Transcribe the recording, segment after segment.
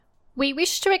We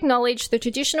wish to acknowledge the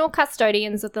traditional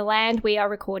custodians of the land we are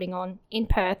recording on in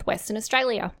Perth, Western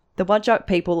Australia. The Whadjuk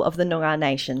people of the Noongar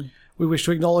Nation. We wish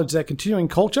to acknowledge their continuing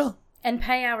culture. And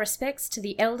pay our respects to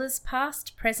the elders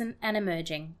past, present and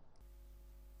emerging.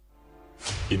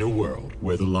 In a world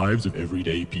where the lives of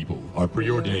everyday people are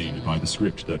preordained by the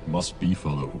script that must be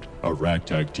followed, a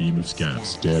ragtag team of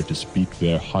scamps dare to speak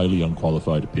their highly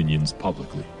unqualified opinions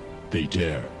publicly. They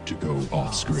dare to go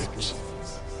off script.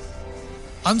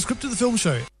 Unscripted, the film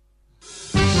show.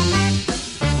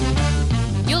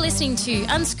 You're listening to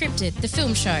Unscripted, the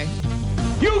film show.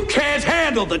 You can't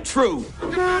handle the truth.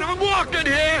 Man, I'm walking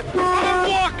here. I'm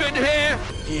walking here.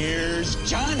 Here's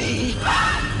Johnny.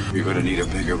 You're going to need a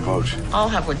bigger boat. I'll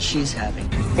have what she's having.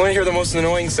 Want to hear the most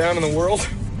annoying sound in the world?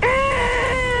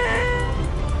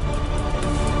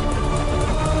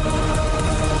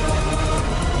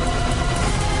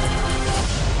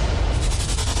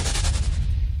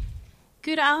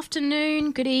 Good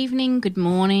afternoon, good evening, good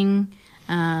morning.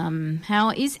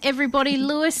 How is everybody,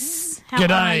 Lewis? How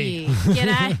G'day. are you?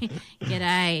 G'day.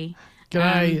 G'day.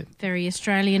 G'day. Very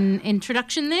Australian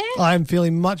introduction there. I'm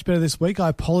feeling much better this week. I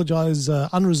apologise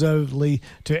unreservedly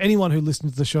to anyone who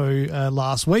listened to the show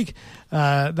last week.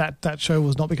 That show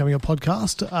was not becoming a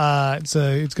podcast. It's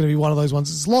going to be one of those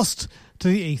ones that's lost to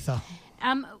the ether.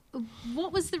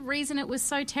 What was the reason it was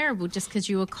so terrible? Just because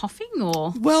you were coughing,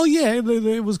 or? Well, yeah,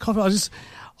 it was coughing.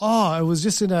 I was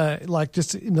just in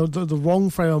the wrong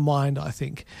frame of mind, I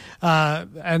think.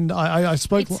 And I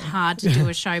spoke. It's hard to do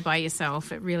a show by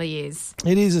yourself. It really is.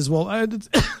 It is as well.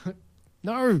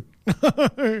 No.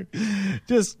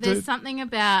 There's something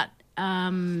about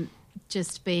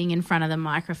just being in front of the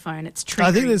microphone. It's triggering.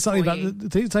 I think there's something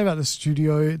about the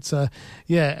studio. It's and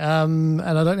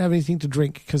I don't have anything to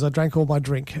drink because I drank all my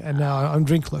drink and now I'm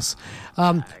drinkless.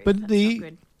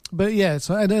 But yeah,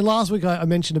 so and then last week I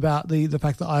mentioned about the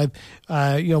fact that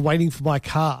I'm waiting for my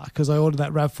car because I ordered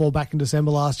that RAV4 back in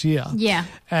December last year. Yeah,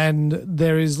 and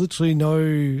there is literally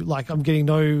I'm getting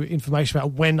no information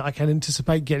about when I can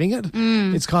anticipate getting it.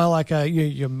 It's kind of like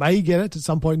you may get it at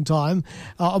some point in time.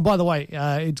 By the way,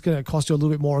 it's going to cost you a little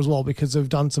bit more as well because they've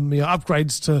done some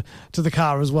upgrades to the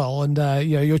car as well. And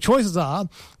your choices are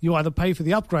you either pay for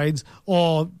the upgrades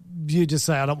or you just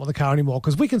say, I don't want the car anymore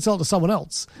because we can sell it to someone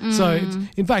else. So,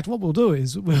 in fact, what we'll do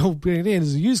is we'll bring it in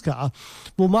as a used car.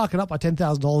 We'll mark it up by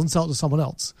 $10,000 and sell it to someone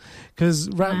else. Because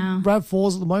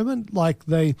RAV4s at the moment, like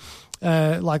the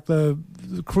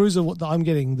Cruiser that I'm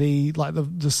getting,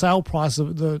 the sale price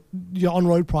of your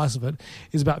on-road price of it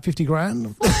is about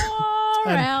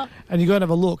 $50,000. And you go and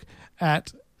have a look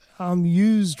at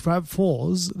used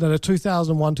RAV4s that are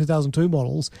 2001, 2002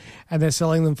 models, and they're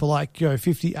selling them for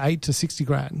 $58,000 to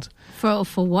 $60,000.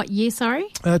 For what year? Sorry,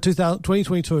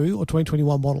 2022 or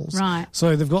 2021 models. Right.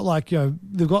 So they've got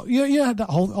that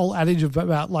whole adage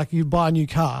about you buy a new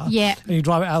car, yeah, and you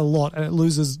drive it out of the lot and it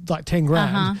loses $10,000.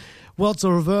 Uh-huh. Well, it's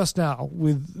a reverse now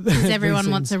with because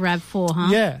everyone wants a RAV4, huh?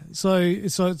 Yeah. So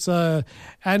it's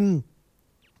and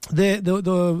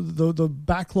the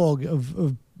backlog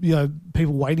of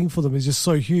people waiting for them is just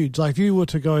so huge. Like if you were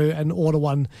to go and order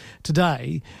one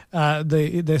today,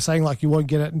 they're saying you won't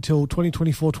get it until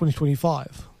 2024,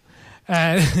 2025.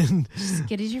 And just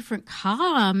get a different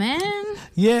car, man.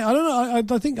 Yeah, I don't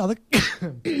know. I think other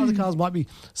cars might be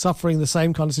suffering the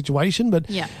same kind of situation, but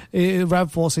yeah.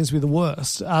 RAV4 seems to be the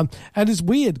worst. And it's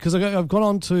weird because I've gone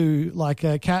on to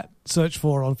a cat search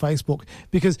for on Facebook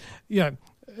because,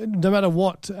 no matter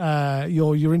what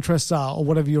your interests are or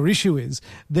whatever your issue is,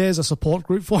 there's a support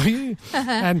group for you.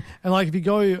 and if you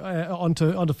go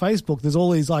onto Facebook, there's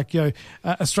all these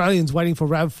Australians waiting for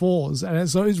RAV4s, and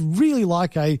so it's really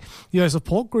like a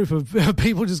support group of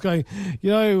people just going,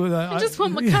 I just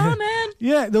want my car, man.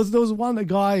 Yeah, there was a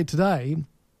guy today.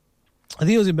 I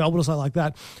think it was in Melbourne or something like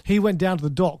that. He went down to the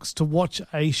docks to watch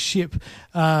a ship,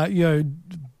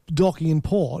 docking in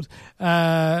port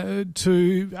and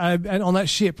on that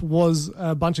ship was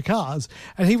a bunch of cars,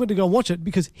 and he went to go and watch it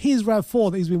because his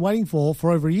RAV4 that he's been waiting for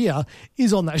over a year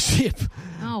is on that ship.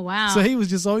 Oh wow. So he was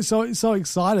just so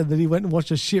excited that he went and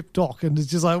watched a ship dock, and it's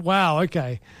just wow,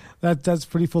 okay, that's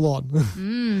pretty full on.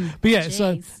 But yeah, geez.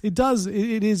 So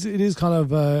it is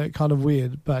kind of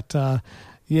weird, but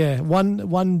yeah,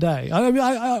 one day.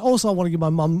 I also want to give my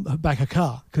mum back her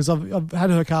car because I've had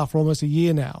her car for almost a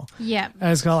year now. Yeah.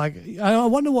 And it's kind of I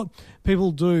wonder what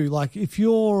people do. Like if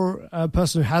you're a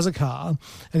person who has a car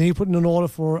and you put in an order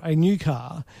for a new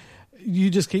car, you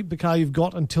just keep the car you've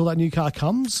got until that new car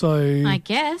comes. So I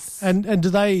guess. And do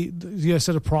they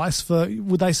set a price for?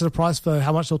 Would they set a price for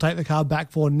how much they'll take the car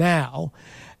back for now?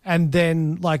 And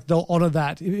then, they'll honour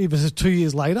that if it's 2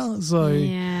 years later. So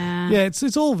yeah. Yeah,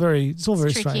 it's all very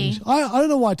tricky. strange. I don't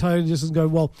know why Toyota just doesn't go,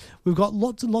 well, we've got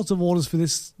lots and lots of orders for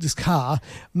this car.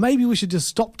 Maybe we should just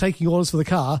stop taking orders for the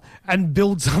car and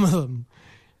build some of them.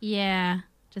 Yeah,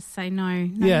 just say no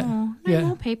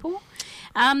more people.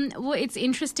 Well, it's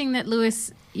interesting that,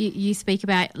 Lewis, you speak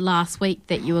about last week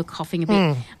that you were coughing a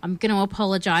bit. I'm going to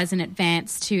apologise in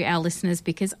advance to our listeners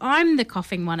because I'm the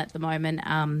coughing one at the moment,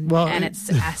 and it's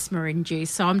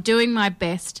asthma-induced. So I'm doing my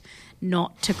best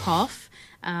not to cough.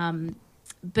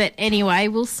 But anyway,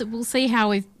 we'll see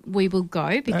how we will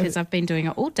go because I've been doing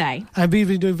it all day. And we've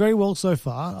been doing very well so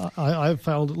far. I've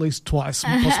failed at least twice,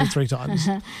 possibly 3 times.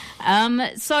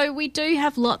 So we do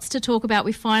have lots to talk about.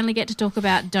 We finally get to talk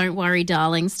about Don't Worry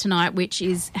Darlings tonight, which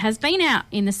has been out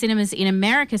in the cinemas in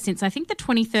America since I think the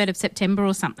 23rd of September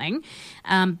or something.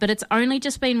 But it's only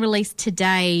just been released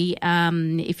today.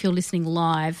 If you're listening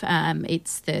live,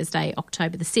 it's Thursday,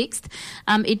 October the 6th.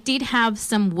 It did have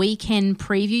some weekend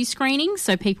preview screenings,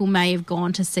 so people may have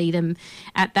gone to see them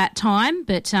at that time.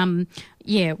 But,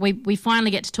 we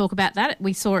finally get to talk about that.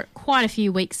 We saw it quite a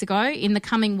few weeks ago. In the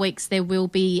coming weeks, there will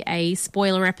be a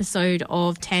spoiler episode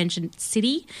of Tangent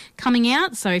City coming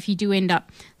out. So if you do end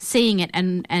up seeing it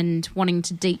and wanting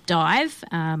to deep dive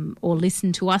or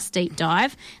listen to us deep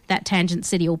dive, that Tangent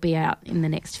City will be out in the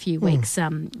next few weeks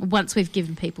once we've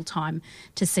given people time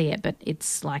to see it. But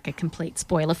it's like a complete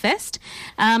spoiler fest.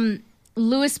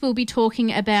 Lewis will be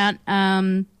talking about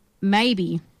a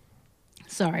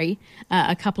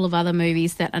couple of other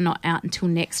movies that are not out until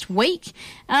next week.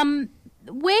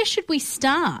 Where should we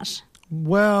start?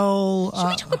 Well... Should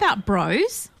we talk about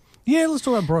Bros? Yeah, let's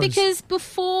talk about Bros. Because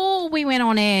before we went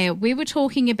on air, we were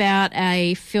talking about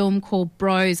a film called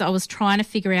Bros. I was trying to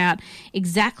figure out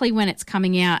exactly when it's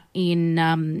coming out in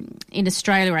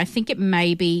Australia. I think it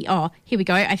may be... Oh, here we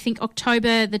go. I think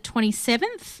October the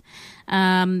 27th.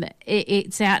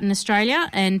 It's out in Australia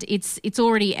and it's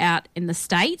already out in the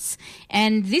States.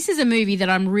 And this is a movie that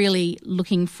I'm really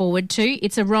looking forward to.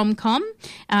 It's a rom-com.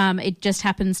 It just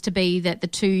happens to be that the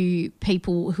two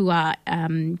people who are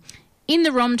in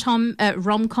the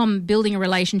rom-com building a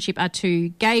relationship are two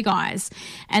gay guys.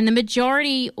 And the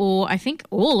majority, or I think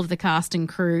all of the cast and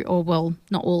crew, or well,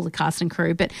 not all the cast and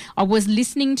crew, but I was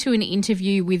listening to an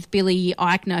interview with Billy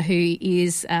Eichner, who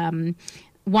is...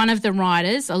 one of the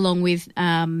writers, along with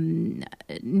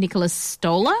Nicholas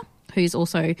Stoller, who's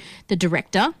also the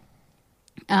director.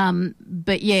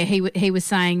 But yeah, he was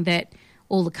saying that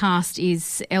all the cast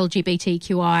is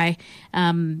LGBTQI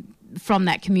from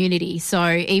that community.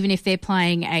 So even if they're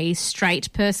playing a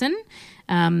straight person,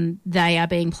 they are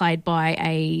being played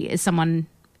by someone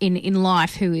in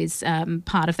life who is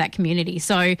part of that community.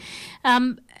 So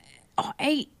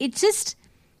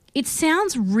it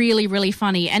sounds really, really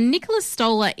funny. And Nicholas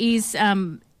Stoller is,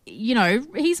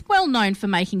 he's well known for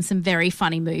making some very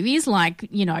funny movies. Like,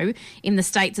 in the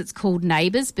States it's called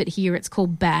Neighbours, but here it's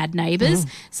called Bad Neighbours.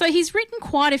 So he's written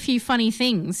quite a few funny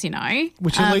things,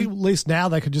 Which at least now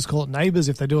they could just call it Neighbours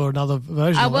if they do another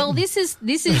version of it. This is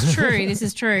true. This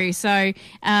is true. So,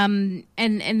 and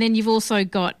then you've also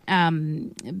got...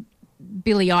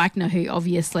 Billy Eichner, who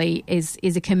obviously is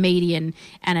a comedian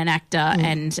and an actor,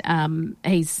 and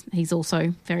he's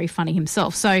also very funny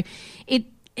himself. So I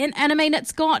mean,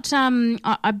 it's got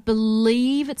I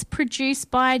believe it's produced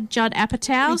by Judd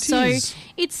Apatow.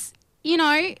 It's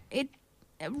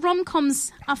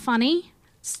rom-coms are funny.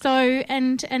 So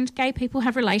and gay people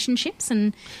have relationships,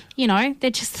 and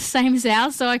they're just the same as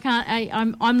ours. So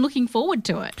I'm looking forward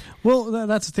to it. Well,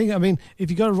 that's the thing. I mean, if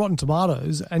you go to Rotten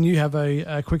Tomatoes and you have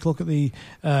a quick look at the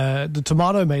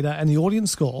tomato meter and the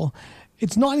audience score,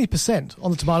 it's 90%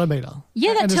 on the tomato meter.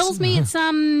 Yeah, that tells me it's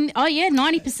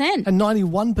 90%. And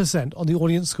 91% on the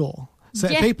audience score. So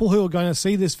people who are going to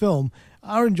see this film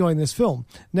are enjoying this film.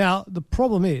 Now, the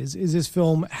problem is this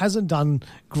film hasn't done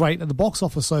great at the box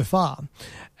office so far.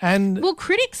 And well,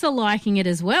 critics are liking it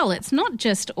as well. It's not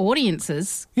just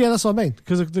audiences. Yeah, that's what I mean,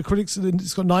 because the critics,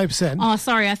 it's got 90%. Oh,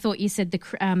 sorry, I thought you said the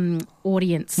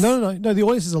audience. No, the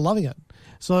audiences are loving it.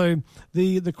 So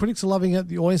the critics are loving it,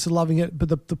 the audience are loving it, but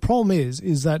the problem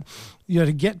is that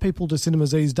to get people to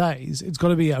cinemas these days, it's got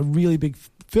to be a really big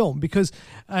film, because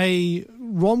a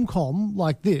rom-com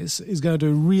like this is going to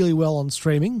do really well on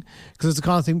streaming, because it's the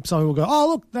kind of thing some people go,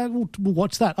 oh, look, we'll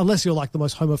watch that. Unless you're like the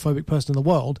most homophobic person in the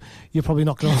world, you're probably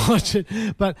not going to watch it.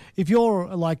 But if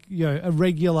you're like, a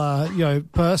regular,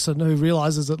 person who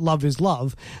realizes that love is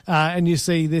love, and you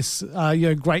see this,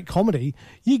 great comedy,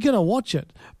 you're going to watch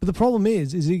it. But the problem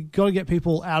is you've got to get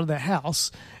people out of their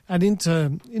house and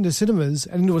into cinemas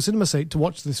and into a cinema seat to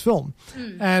watch this film.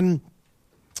 And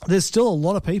there's still a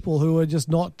lot of people who are just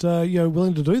not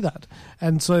willing to do that.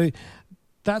 And so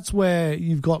that's where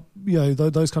you've got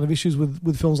those kind of issues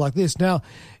with films like this. Now,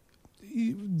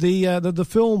 the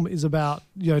film is about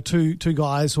two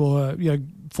guys who are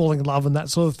falling in love and that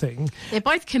sort of thing. They're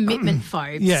both commitment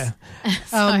phobes. Yeah,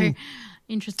 so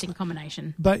interesting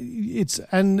combination. But it's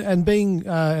and being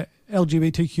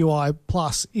LGBTQI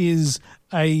plus is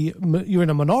you're in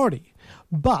a minority,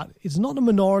 but it's not a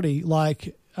minority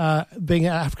like being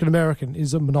African American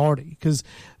is a minority, because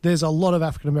there's a lot of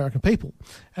African American people,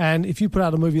 and if you put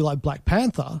out a movie like Black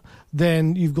Panther,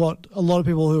 then you've got a lot of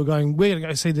people who are going, we're going to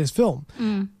go see this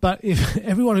film. But if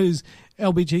everyone who's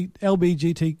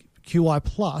LGBTQI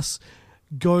plus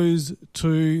goes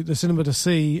to the cinema to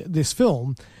see this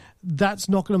film, that's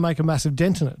not going to make a massive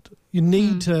dent in it. You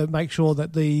need to make sure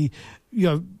that cisgendered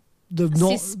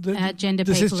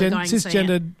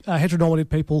heteronormative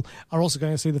people are also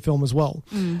going to see the film as well.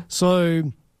 So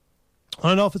I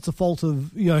don't know if it's the fault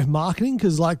of marketing,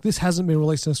 because this hasn't been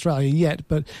released in Australia yet,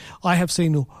 but I have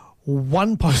seen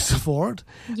one poster for it.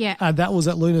 Yeah, that was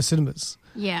at Luna Cinemas.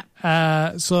 Yeah.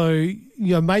 So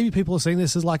maybe people are seeing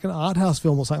this as like an art house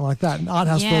film or something like that. And art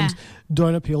house films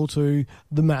don't appeal to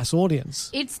the mass audience.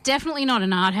 It's definitely not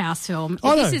an art house film.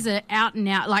 This is an out and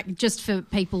out, just for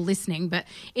people listening, but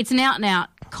it's an out and out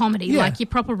comedy, like your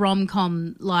proper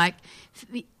rom-com.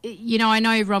 I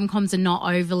know rom-coms are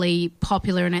not overly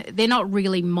popular and they're not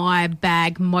really my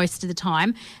bag most of the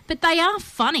time, but they are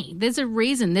funny. There's a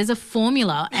reason, there's a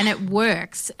formula, and it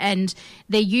works, and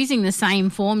they're using the same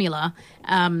formula.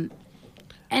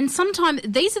 And sometimes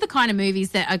these are the kind of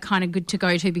movies that are kind of good to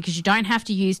go to, because you don't have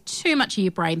to use too much of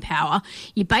your brain power.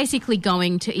 You're basically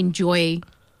going to enjoy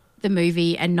the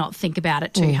movie and not think about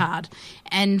it too hard.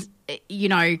 And,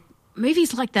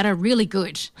 movies like that are really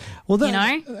good. Well,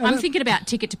 I'm thinking about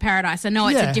Ticket to Paradise. I know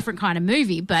it's a different kind of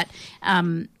movie, but,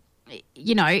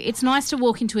 it's nice to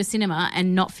walk into a cinema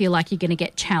and not feel like you're going to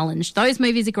get challenged. Those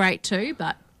movies are great too,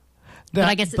 but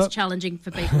I guess it's challenging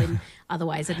for people in other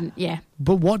ways.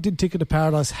 But what did Ticket to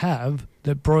Paradise have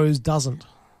that Bros doesn't?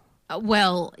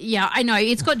 Well, yeah, I know.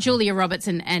 It's got Julia Roberts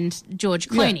and George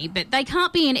Clooney, but they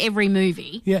can't be in every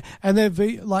movie. Yeah, and they've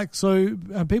people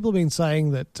have been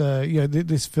saying that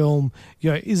this film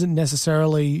isn't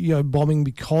necessarily bombing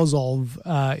because of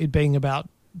it being about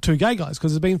two gay guys,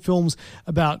 because there's been films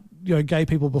about gay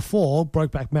people before,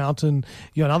 Brokeback Mountain,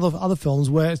 and other films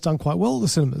where it's done quite well at the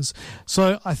cinemas.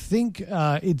 So I think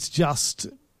it's just.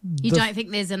 You don't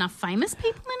think there's enough famous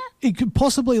people in it? It could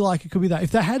possibly, it could be that. If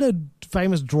they had a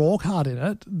famous draw card in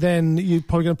it, then you're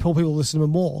probably going to pull people to the cinema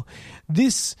more.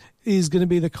 This is going to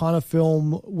be the kind of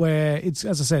film where it's,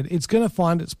 as I said, it's going to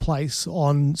find its place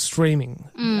on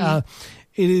streaming. It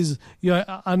is,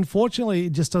 unfortunately,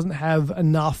 it just doesn't have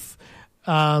enough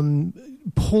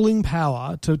pulling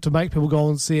power to make people go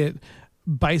and see it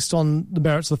based on the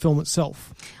merits of the film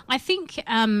itself. I think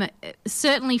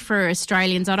certainly for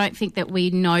Australians, I don't think that we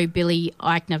know Billy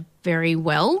Eichner very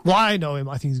well. Well, I know him.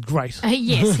 I think he's great.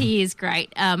 Yes, he is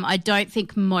great. I don't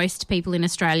think most people in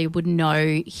Australia would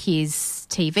know his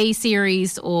TV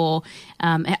series or...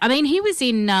 he was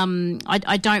in...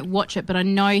 I don't watch it, but I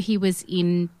know he was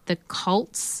in the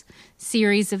Cults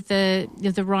series of the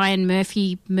Ryan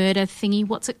Murphy murder thingy.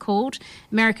 What's it called?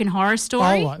 American Horror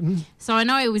Story. Oh, right. So I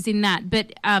know it was in that.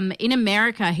 But in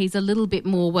America, he's a little bit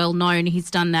more well known.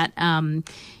 He's done that,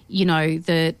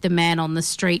 the Man on the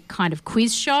Street kind of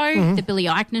quiz show, the Billy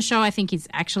Eichner show, I think is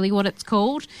actually what it's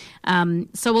called.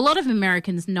 So a lot of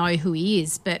Americans know who he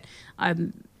is. But,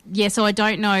 so I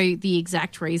don't know the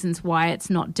exact reasons why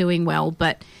it's not doing well.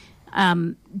 But...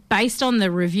 based on the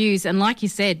reviews, and like you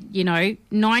said,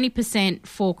 90%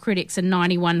 for critics and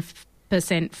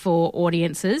 91% for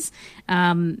audiences,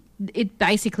 it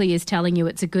basically is telling you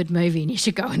it's a good movie and you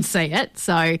should go and see it.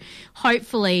 So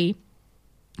hopefully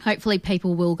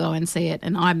people will go and see it,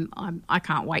 and I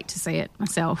can't wait to see it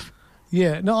myself.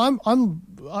 Yeah, no,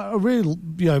 I really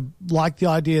like the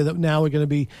idea that now we're going to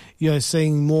be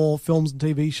seeing more films and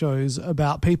TV shows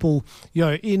about people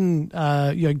in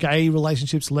gay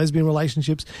relationships, lesbian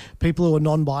relationships, people who are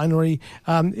non-binary.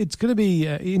 It's going to be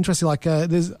interesting.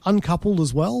 There's Uncoupled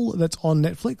as well, that's on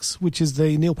Netflix, which is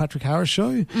the Neil Patrick Harris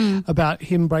show about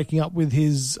him breaking up with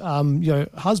his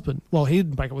husband. Well, he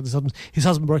didn't break up with his husband. His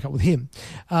husband broke up with him,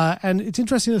 and it's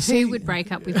interesting to see who would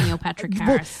break up with Neil Patrick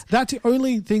Harris. Well, that's the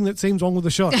only thing that seems wrong with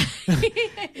the show.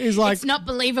 It's not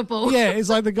believable. Yeah, it's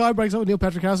like the guy breaks up with Neil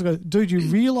Patrick Harris and goes, dude, you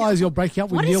realise you're breaking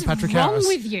up with Neil Patrick Harris. What is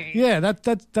wrong with you? Yeah,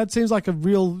 that seems like a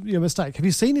real mistake. Have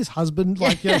you seen his husband?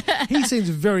 He seems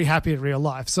very happy in real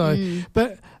life. So,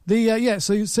 but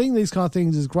so seeing these kind of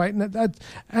things is great.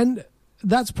 And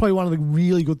that's probably one of the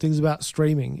really good things about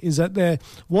streaming is that there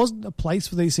wasn't a place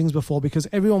for these things before because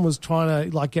everyone was trying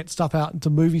to like get stuff out into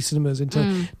movie cinemas, into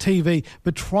TV,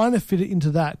 but trying to fit it into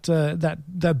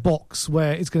that box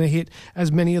where it's going to hit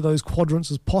as many of those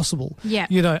quadrants as possible. Yeah.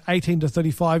 18 to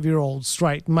 35-year-olds,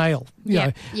 straight, male.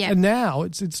 And now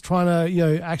it's trying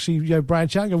to actually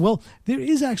branch out and go, well, there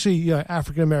is actually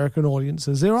African American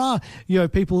audiences. There are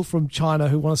people from China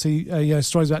who want to see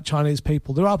stories about Chinese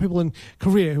people. There are people in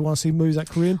Korea who want to see movies like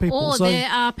Korean people. Or there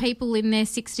are people in their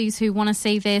 60s who want to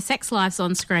see their sex lives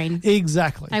on screen.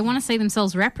 Exactly. They want to see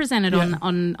themselves represented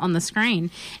on the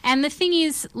screen. And the thing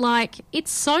is, like,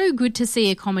 it's so good to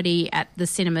see a comedy at the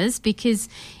cinemas because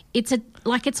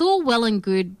it's all well and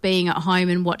good being at home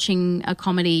and watching a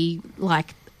comedy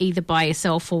like either by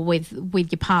yourself or with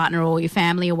your partner or your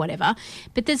family or whatever.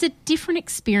 But there's a different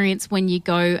experience when you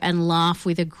go and laugh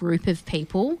with a group of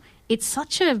people. It's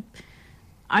such a...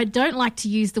 I don't like to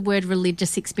use the word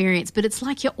religious experience, but it's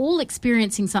like you're all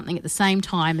experiencing something at the same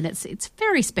time, and it's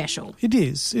very special. It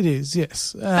is,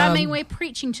 yes. I mean, we're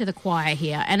preaching to the choir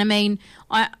here, and I mean,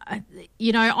 I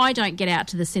don't get out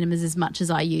to the cinemas as much as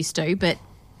I used to, but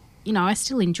I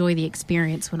still enjoy the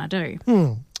experience when I do.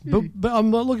 But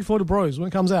I'm looking forward to Bros when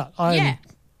it comes out.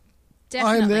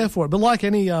 Definitely. I am there for it. But like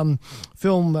any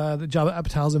film that Judd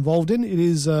Apatow's involved in, it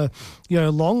is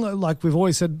long. Like we've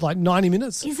always said, like 90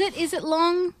 minutes. Is it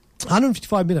long?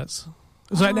 155 minutes.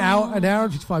 So an hour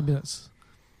and 55 minutes.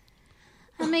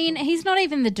 I mean, he's not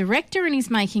even the director and he's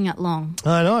making it long.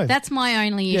 I know. That's my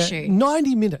only issue.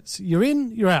 90 minutes. You're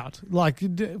in, you're out. Like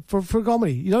for a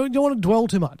comedy. You don't want to dwell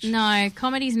too much. No,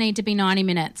 comedies need to be 90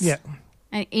 minutes. Yeah.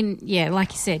 Like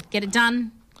you said, get it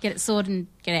done, get it sorted and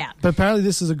get out. But apparently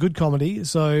this is a good comedy,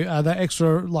 so that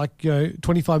extra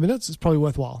 25 minutes is probably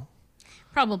worthwhile.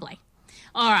 Probably.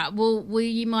 All right, well,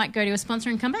 you might go to a sponsor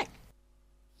and come back.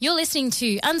 You're listening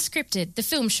to Unscripted, the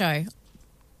film show.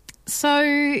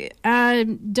 So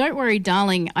don't worry,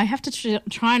 darling. I have to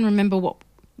try and remember what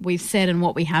we've said and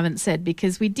what we haven't said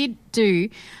because we did do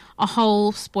a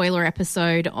whole spoiler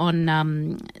episode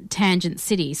on Tangent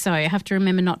City. So I have to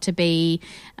remember not to be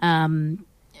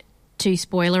too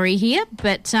spoilery here.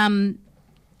 But I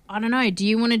don't know. Do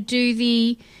you want to do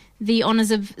the honours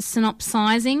of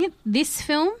synopsising this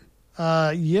film?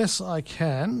 Yes, I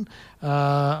can.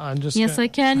 I'm just. Yes, I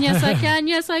can. Yes, I can.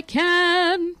 Yes, I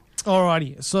can.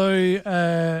 Alrighty. So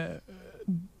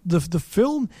the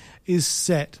film is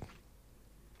set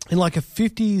in like a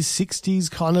 50s, 60s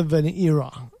kind of an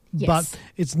era. Yes. But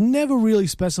it's never really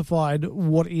specified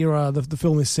what era the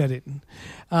film is set in.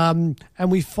 And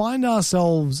we find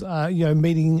ourselves,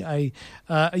 meeting a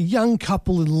young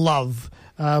couple in love,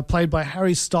 played by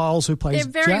Harry Styles, who plays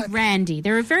They're very Jack. randy.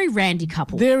 They're a very randy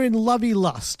couple. They're in lovey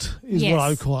lust, is what I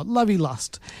would call it. Lovey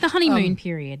lust. The honeymoon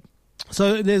period.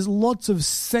 So there's lots of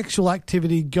sexual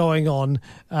activity going on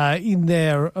in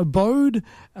their abode,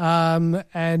 and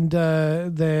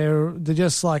they're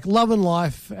just like love and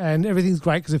life, and everything's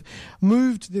great because they've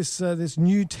moved to this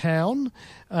new town.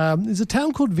 Is a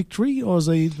town called Victory, or is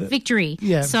Victory?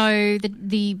 Yeah. So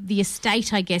the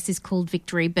estate, I guess, is called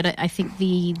Victory, but I think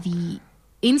the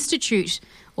institute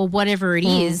or whatever it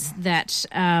is that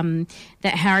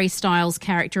Harry Styles'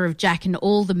 character of Jack and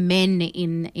all the men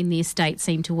in the estate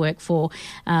seem to work for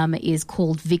is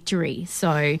called Victory.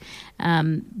 So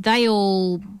they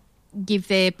all give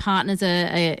their partners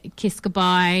a kiss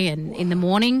goodbye, and in the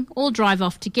morning all drive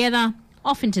off together,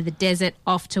 off into the desert,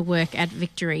 off to work at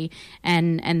Victory,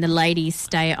 and the ladies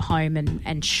stay at home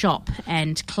and shop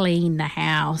and clean the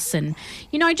house and,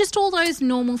 just all those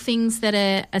normal things that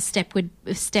a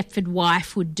Stepford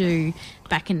wife would do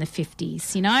back in the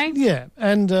 50s, Yeah,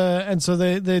 and so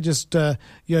they're just,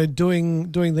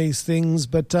 doing these things,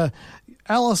 but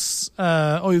Alice,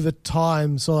 over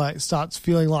time, starts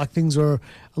feeling like things are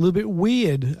a little bit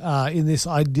weird in this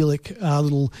idyllic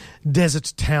little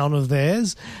desert town of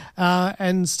theirs,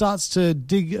 and starts to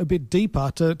dig a bit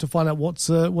deeper to find out what's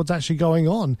actually going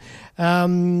on,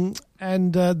 and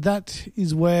that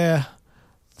is where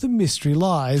the mystery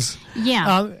lies.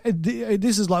 Yeah.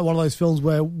 This is like one of those films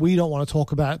where we don't want to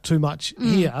talk about too much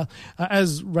here.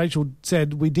 As Rachel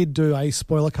said, we did do a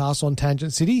spoiler cast on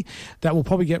Tangent City that will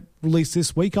probably get released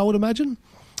this week, I would imagine.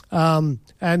 And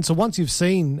so once you've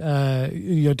seen,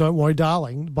 Don't Worry,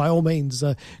 Darling, by all means,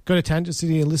 go to Tangent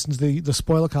City and listen to the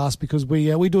spoiler cast because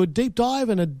we do a deep dive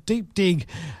and a deep dig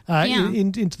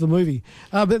into the movie.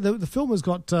 But the film has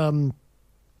got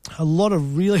a lot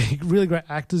of really, really great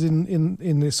actors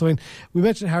in this. So we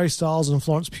mentioned Harry Styles and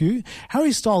Florence Pugh.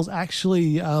 Harry Styles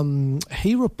actually,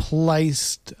 he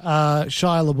replaced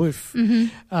Shia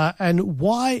LaBeouf. And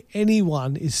why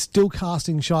anyone is still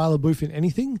casting Shia LaBeouf in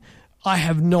anything, I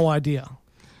have no idea.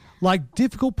 Like,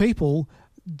 difficult people,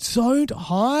 don't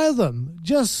hire them.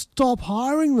 Just stop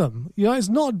hiring them. You know, it's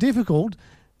not difficult.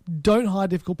 Don't hire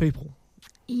difficult people.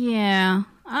 Yeah,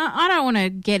 I don't want to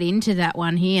get into that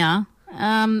one here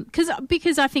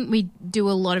because I think we do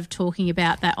a lot of talking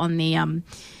about that on the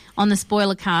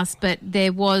spoiler cast. But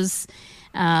there was,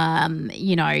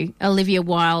 Olivia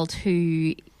Wilde,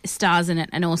 who stars in it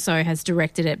and also has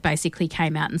directed it, basically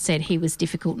came out and said he was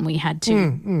difficult and we had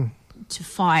to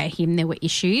fire him. There were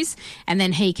issues. And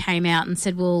then he came out and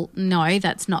said, well, no,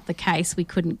 that's not the case. We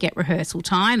couldn't get rehearsal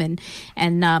time.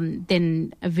 And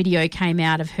then a video came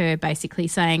out of her basically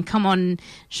saying, come on,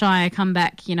 Shia, come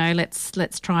back,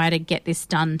 let's try to get this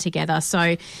done together.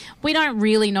 So we don't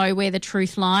really know where the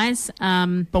truth lies.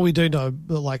 But we do know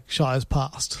that, like, Shia's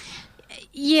past.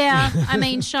 Yeah, I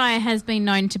mean, Shia has been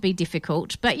known to be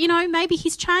difficult, but, maybe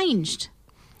he's changed.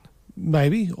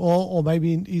 Maybe, or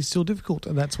maybe he's still difficult,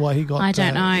 and that's why he got. I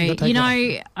don't know.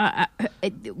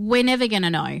 We're never going to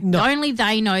know. No. Only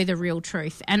they know the real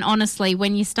truth. And honestly,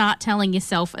 when you start telling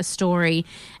yourself a story,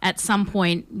 at some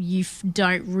point you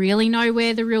don't really know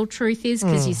where the real truth is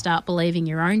because you start believing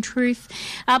your own truth.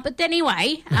 But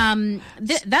anyway,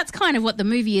 that's kind of what the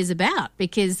movie is about,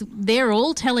 because they're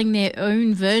all telling their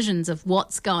own versions of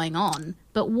what's going on.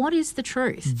 But what is the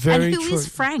truth? Very and who true. is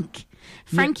Frank?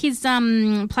 Frank is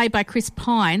played by Chris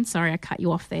Pine. Sorry, I cut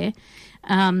you off there.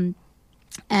 And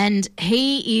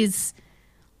he is,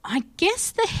 I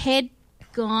guess, the head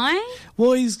guy.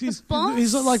 Well, he's boss?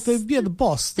 He's like the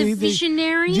boss, the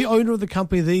visionary, the owner of the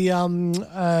company,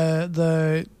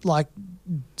 the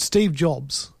Steve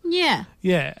Jobs. Yeah,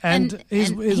 yeah, and his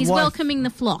he's wife, welcoming the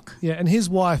flock. Yeah, and his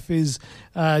wife is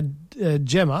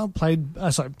Gemma, played.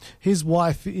 His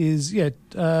wife is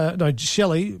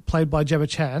Shelley, played by Gemma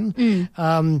Chan.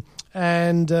 But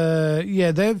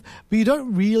you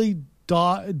don't really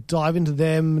dive into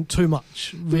them too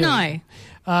much, really. No.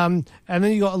 And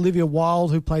then you got Olivia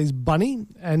Wilde, who plays Bunny,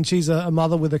 and she's a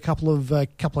mother with a couple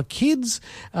of kids,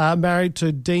 married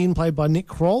to Dean, played by Nick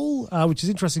Kroll, which is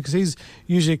interesting because he's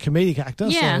usually a comedic actor.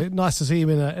 Yeah. So nice to see him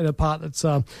in a part that's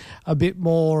a bit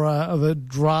more of a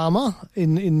drama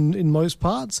in most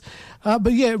parts.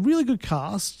 But yeah, really good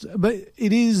cast. But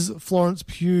it is Florence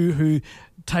Pugh who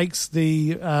takes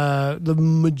the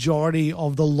majority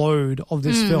of the load of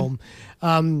this film.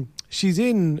 She's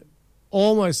in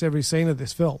almost every scene of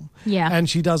this film. Yeah. And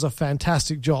she does a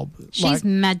fantastic job. She's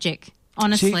magic,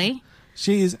 honestly.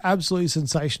 She is absolutely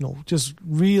sensational. Just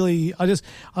really,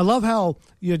 I love how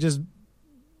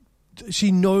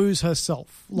she knows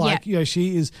herself.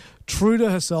 She is true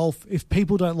to herself. If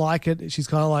people don't like it, she's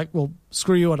kind of like, well,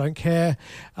 screw you, I don't care.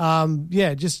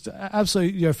 Just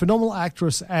absolutely, phenomenal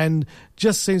actress, and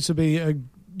just seems to be a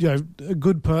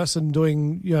good person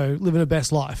doing, living her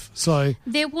best life. So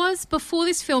there was, before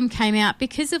this film came out,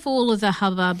 because of all of the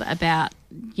hubbub about,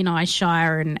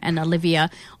 Shia and Olivia,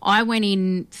 I went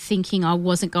in thinking I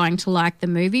wasn't going to like the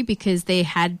movie because there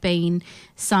had been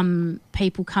some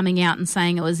people coming out and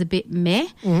saying it was a bit meh.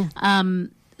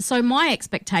 So my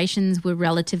expectations were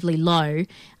relatively low.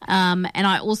 And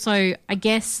I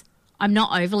guess I'm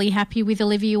not overly happy with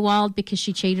Olivia Wilde because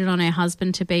she cheated on her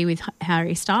husband to be with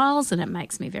Harry Styles, and it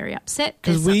makes me very upset.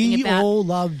 Because we all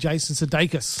love Jason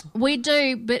Sudeikis. We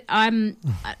do, but I don't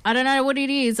know what it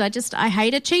is. I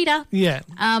hate a cheater. Yeah.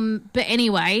 But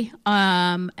anyway,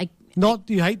 not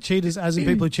you hate cheaters as in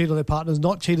people who cheat on their partners,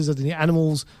 not cheaters as in the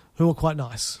animals who are quite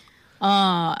nice.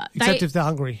 Except if they're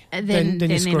hungry, then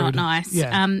you're they're not nice.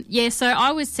 Yeah. So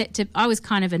I was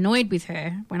kind of annoyed with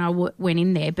her when I went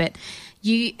in there, but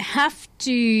you have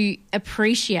to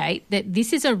appreciate that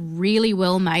this is a really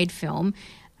well-made film,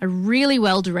 a really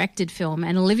well-directed film,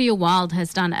 and Olivia Wilde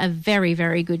has done a very,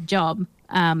 very good job.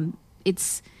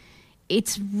 It's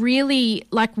really,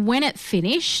 like, when it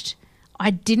finished,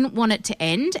 I didn't want it to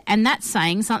end, and that's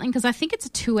saying something because I think it's a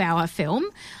 2-hour film,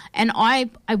 and I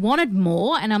wanted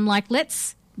more, and I'm like,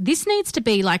 this needs to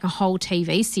be like a whole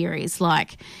TV series.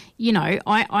 Like,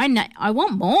 I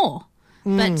want more.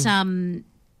 But,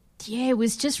 it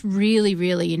was just really,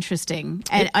 really interesting.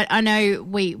 And I know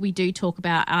we do talk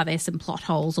about, are there some plot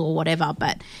holes or whatever,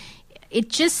 but it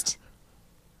just,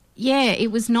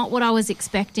 it was not what I was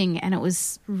expecting, and it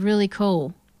was really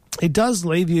cool. It does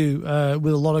leave you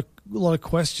with a lot of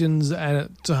questions, and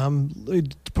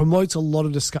it promotes a lot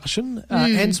of discussion.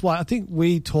 Hence why I think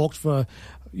we talked for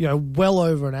well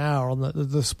over an hour on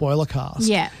the spoiler cast.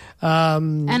 Yeah.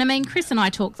 And I mean, Chris and I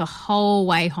talked the whole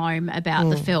way home about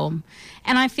the film.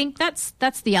 And I think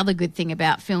that's the other good thing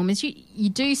about film is you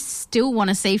do still want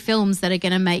to see films that are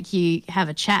going to make you have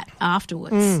a chat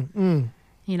afterwards.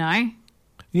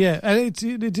 Yeah, and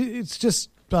it's just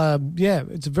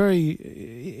it's very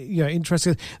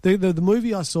interesting. The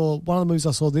movie I saw, one of the movies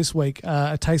I saw this week,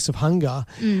 A Taste of Hunger.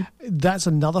 That's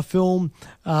another film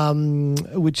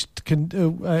which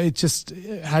it just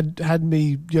had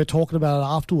me talking about it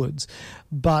afterwards.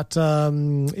 But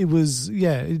it was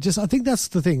I think that's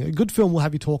the thing. A good film will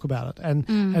have you talk about it,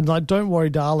 and like Don't Worry,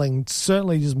 Darling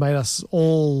certainly just made us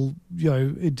all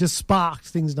it just sparked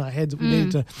things in our heads that we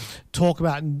needed to talk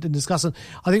about and discuss. And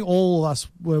I think all of us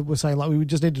were saying like we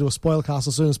just need to do a spoiler cast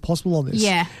as soon as possible on this.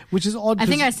 Yeah, which is odd. I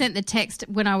think I sent the text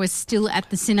when I was still at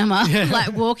the cinema,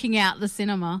 like walking out the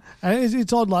cinema. And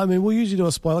it's odd. Like, I mean, we'll usually do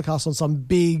a spoiler cast on some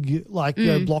big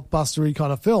blockbustery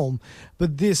kind of film,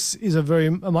 but this is a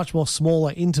much more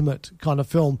smaller, intimate kind of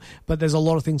film. But there's a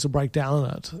lot of things to break down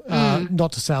in it.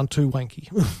 Not to sound too wanky.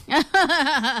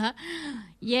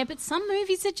 Yeah, but some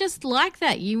movies are just like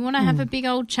that. You want to have a big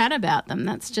old chat about them.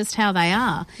 That's just how they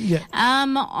are. Yeah.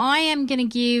 I am going to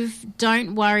give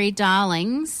Don't Worry,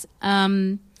 Darlings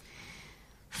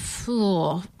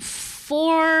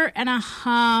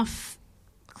 4.5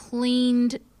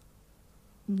 cleaned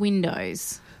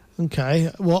windows. Okay.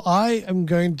 Well, I am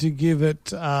going to give it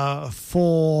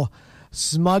 4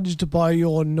 smudged by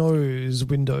your nose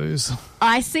windows.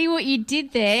 I see what you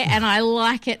did there, and I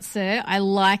like it, sir. I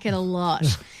like it a lot.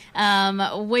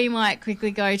 We might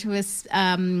quickly go to I was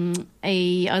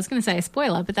going to say a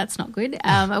spoiler, but that's not good.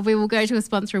 We will go to a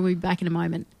sponsor and we'll be back in a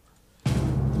moment. Did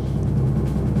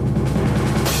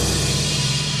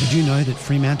you know that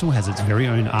Fremantle has its very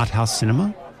own art house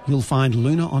cinema? You'll find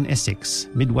Luna on Essex,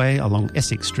 midway along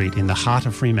Essex Street in the heart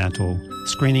of Fremantle,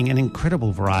 screening an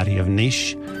incredible variety of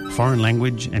niche, foreign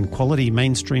language and quality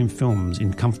mainstream films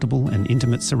in comfortable and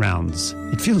intimate surrounds.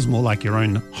 It feels more like your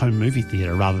own home movie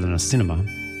theatre rather than a cinema.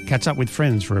 Catch up with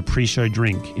friends for a pre-show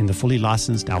drink in the fully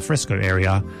licensed alfresco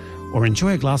area, or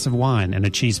enjoy a glass of wine and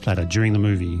a cheese platter during the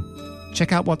movie.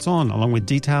 Check out what's on, along with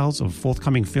details of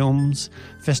forthcoming films,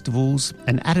 festivals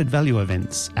and added value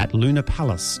events at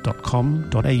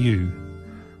lunapalace.com.au.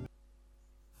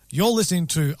 You're listening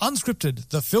to Unscripted,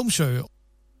 the film show.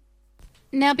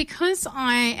 Now, because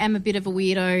I am a bit of a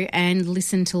weirdo and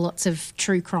listen to lots of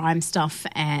true crime stuff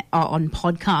on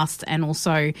podcasts and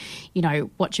also,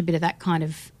 watch a bit of that kind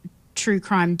of true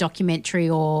crime documentary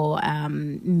or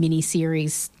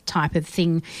mini-series type of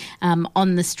thing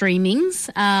on the streamings,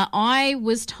 I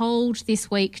was told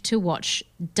this week to watch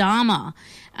Dahmer,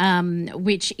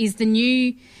 which is the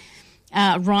new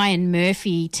Ryan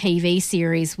Murphy TV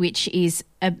series, which is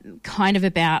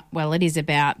it is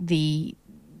about the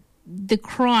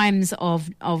crimes of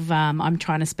I'm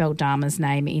trying to spell Dahmer's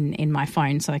name in my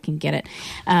phone so I can get it.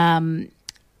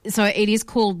 So it is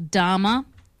called Dahmer,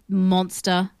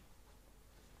 Monster,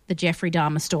 the Jeffrey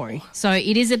Dahmer story. So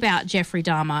it is about Jeffrey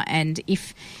Dahmer, and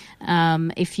if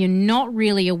you're not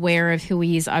really aware of who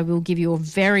he is, I will give you a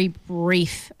very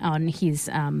brief on his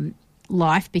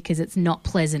life because it's not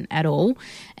pleasant at all.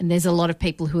 And there's a lot of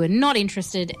people who are not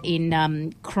interested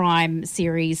in crime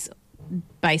series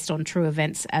based on true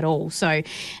events at all. So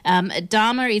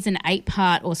Dahmer is an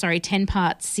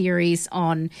 10-part series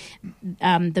on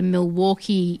the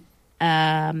Milwaukee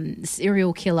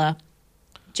serial killer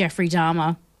Jeffrey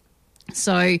Dahmer.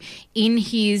 So in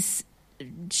his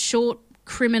short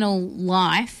criminal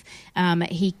life,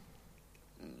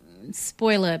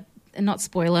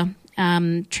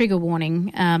 trigger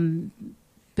warning,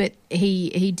 but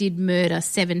he did murder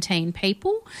 17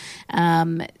 people.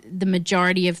 The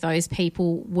majority of those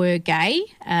people were gay.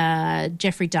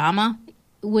 Jeffrey Dahmer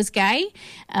was gay,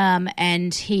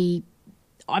 and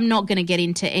I'm not going to get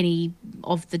into any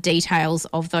of the details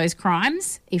of those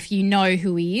crimes. If you know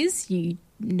who he is, you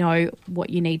know what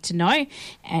you need to know.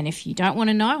 And if you don't want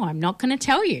to know, I'm not going to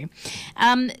tell you.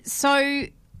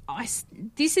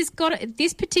 This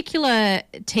particular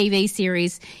TV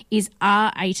series is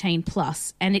R18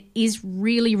 plus, and it is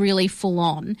really, really full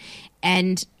on.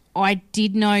 And I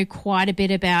did know quite a bit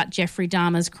about Jeffrey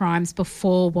Dahmer's crimes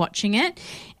before watching it,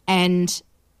 and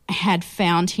had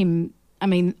found him. I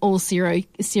mean, all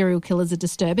serial killers are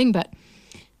disturbing, but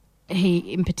he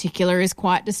in particular is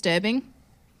quite disturbing.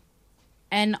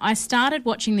 And I started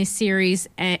watching this series,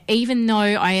 even though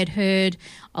I had heard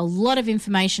a lot of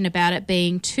information about it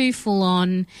being too full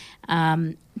on,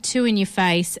 too in your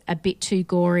face, a bit too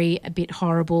gory, a bit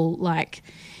horrible,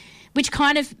 which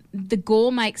kind of the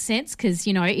gore makes sense because,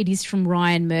 it is from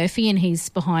Ryan Murphy and he's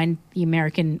behind the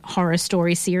American Horror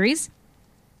Story series.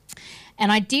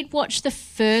 And I did watch the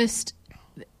first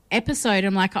episode.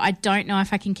 I'm like, I don't know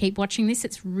if I can keep watching this.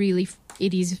 It's really,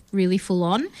 it is really full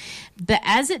on. But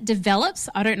as it develops,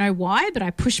 I don't know why, but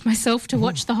I pushed myself to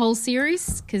watch the whole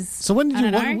series because. So when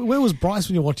did you? Where was Bryce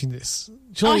when you were watching this?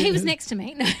 Surely, he was next to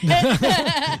me.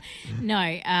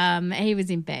 No, he was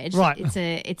in bed. Right.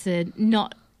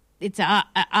 It's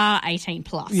R18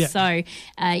 plus. Yeah. So,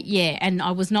 and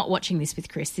I was not watching this with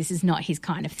Chris. This is not his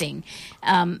kind of thing.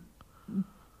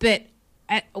 But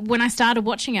when I started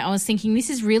watching it, I was thinking this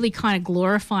is really kind of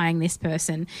glorifying this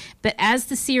person. But as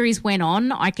the series went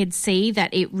on, I could see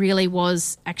that it really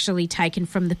was actually taken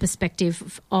from the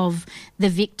perspective of the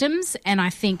victims. And I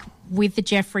think with the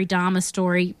Jeffrey Dahmer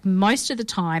story, most of the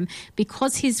time,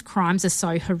 because his crimes are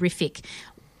so horrific,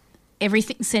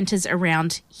 everything centres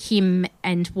around him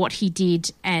and what he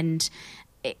did. And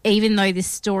even though this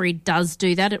story does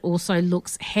do that, it also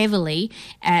looks heavily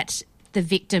at the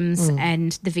victims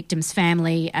and the victim's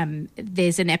family.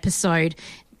 There's an episode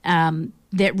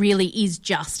that really is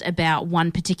just about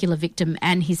one particular victim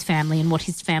and his family and what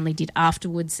his family did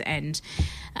afterwards. And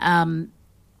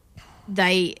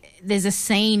there's a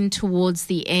scene towards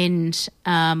the end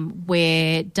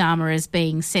where Dahmer is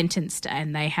being sentenced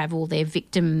and they have all their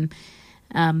victim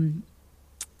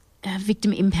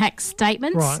impact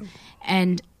statements. Right.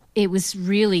 And it was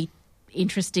really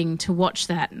interesting to watch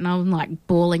that, and I'm like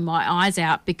bawling my eyes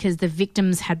out because the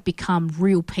victims had become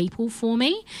real people for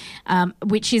me,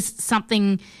 which is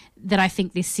something that I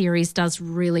think this series does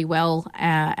really well,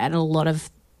 and a lot of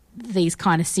these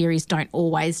kind of series don't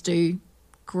always do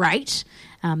great.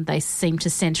 They seem to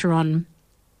centre on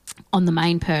the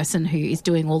main person who is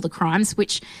doing all the crimes,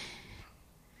 which,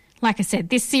 like I said,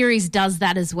 this series does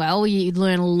that as well. You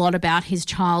learn a lot about his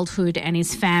childhood and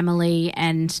his family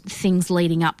and things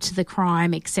leading up to the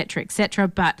crime, et cetera, et cetera.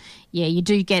 But, yeah, you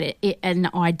do get an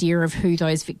idea of who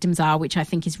those victims are, which I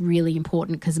think is really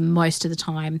important because most of the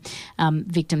time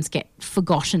victims get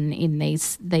forgotten in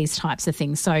these types of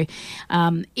things. So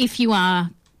if you are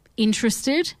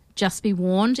interested, just be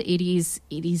warned, it is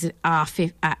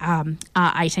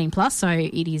R18 plus, so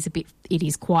it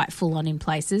is quite full on in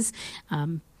places.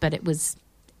 But it was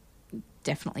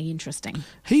definitely interesting.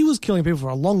 He was killing people for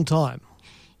a long time.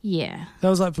 Yeah. That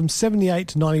was like from 78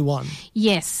 to 91.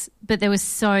 Yes, but there was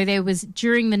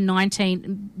during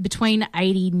the between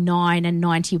 89 and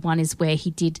 91 is where he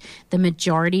did the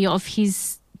majority of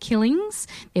his killings.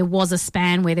 There was a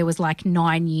span where there was like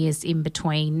 9 years in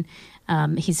between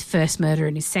his first murder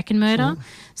and his second murder.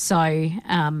 So,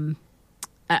 I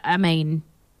mean,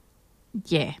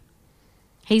 yeah.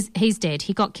 He's dead.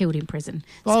 He got killed in prison.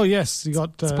 Oh, yes. He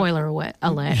got... Spoiler alert.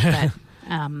 Yeah.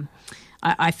 But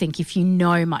I think if you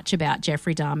know much about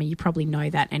Jeffrey Dahmer, you probably know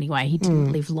that anyway. He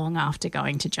didn't live long after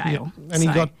going to jail. Yeah. And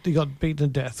he got beaten to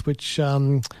death, which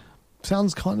sounds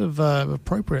kind of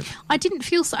appropriate. I didn't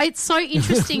feel so. It's so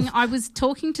interesting. I was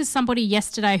talking to somebody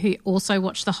yesterday who also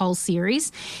watched the whole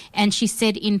series, and she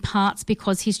said in parts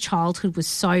because his childhood was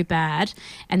so bad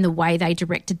and the way they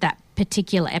directed that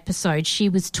particular episode, she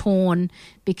was torn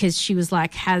because she was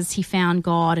like, has he found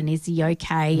God and is he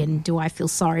okay and do I feel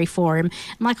sorry for him?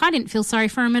 I'm like, I didn't feel sorry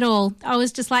for him at all. I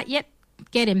was just like, yep,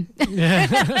 get him. Yeah.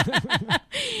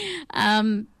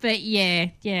 But yeah,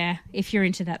 if you're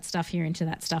into that stuff, you're into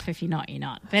that stuff. If you're not, you're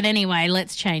not. But anyway,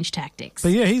 let's change tactics.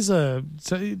 But yeah, he's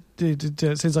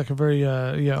it seems like a very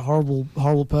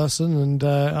horrible person, and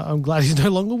I'm glad he's no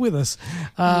longer with us.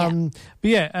 But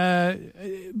yeah,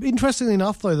 interestingly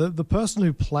enough, though, the person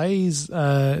who plays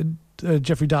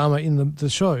Jeffrey Dahmer in the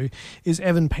show is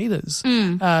Evan Peters,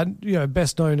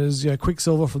 best known as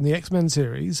Quicksilver from the X-Men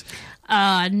series.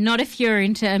 Not if you're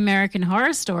into American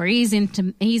Horror Story. He's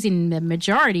in the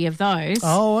majority of those.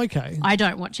 Oh, okay. I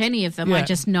don't watch any of them. Yeah. I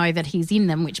just know that he's in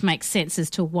them, which makes sense as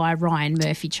to why Ryan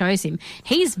Murphy chose him.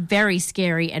 He's very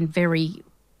scary and very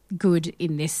good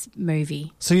in this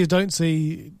movie. So you don't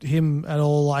see him at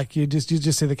all, like you just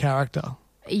see the character.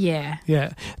 Yeah.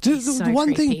 Yeah.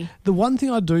 The one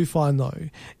thing I do find though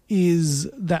is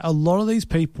that a lot of these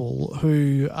people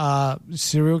who are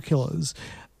serial killers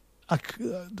are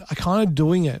kind of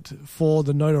doing it for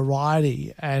the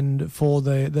notoriety and for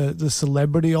the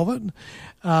celebrity of it.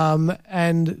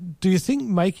 And do you think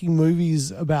making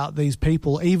movies about these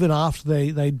people, even after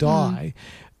they die,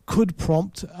 could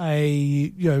prompt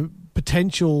a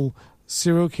potential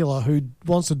serial killer who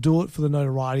wants to do it for the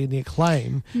notoriety and the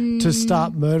acclaim to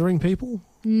start murdering people?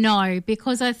 No,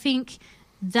 because I think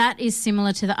that is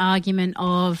similar to the argument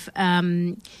of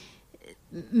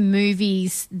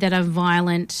movies that are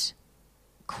violent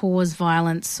cause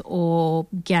violence, or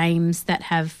games that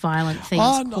have violent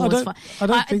themes cause violence. I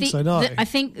don't think so, no. I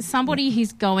think somebody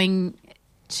who's going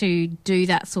to do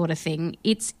that sort of thing,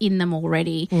 it's in them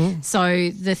already.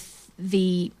 So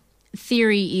the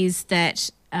theory is that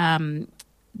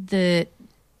the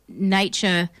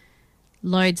nature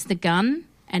loads the gun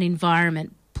and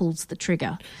environment pulls the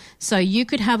trigger. So you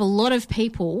could have a lot of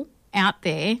people out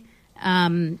there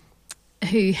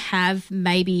who have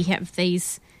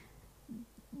these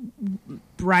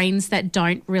brains that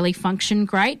don't really function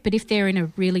great, but if they're in a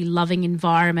really loving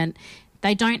environment,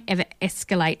 they don't ever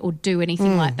escalate or do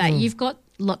anything like that. You've got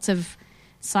lots of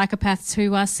psychopaths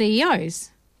who are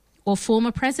CEOs or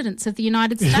former presidents of the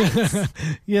United States.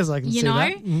 Yes, I can see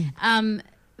that.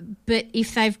 But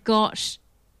if they've got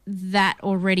that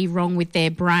already wrong with their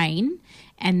brain,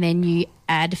 and then you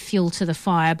add fuel to the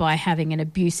fire by having an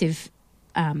abusive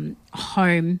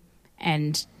home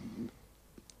and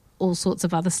all sorts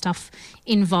of other stuff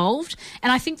involved.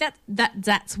 And I think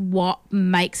that's what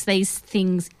makes these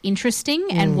things interesting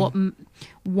and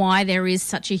why there is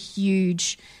such a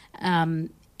huge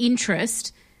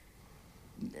interest.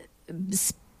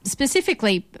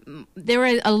 Specifically, there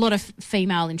are a lot of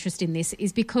female interest in this,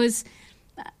 is because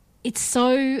it's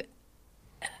so,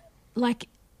 like,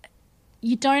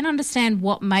 you don't understand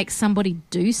what makes somebody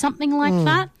do something like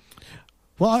that.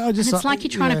 Well, I just, and it's like you're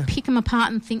trying to pick them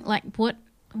apart and think, like, what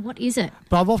is it?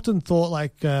 But I've often thought,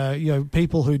 like,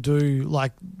 people who do,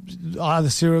 like,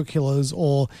 either serial killers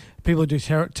or people who do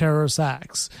terrorist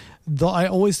acts, I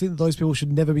always think those people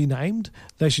should never be named.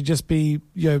 They should just be,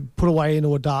 put away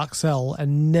into a dark cell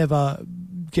and never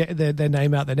get their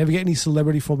name out there, never get any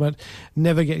celebrity from it,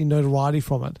 never get any notoriety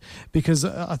from it. Because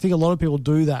I think a lot of people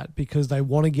do that because they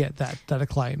want to get that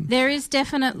acclaim. There is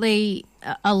definitely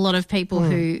a lot of people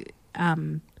who...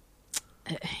 so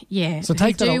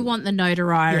take who do want the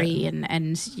notoriety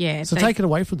and So take it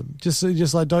away from them. Just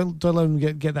like don't let them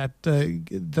get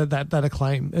that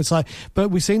acclaim. It's like, but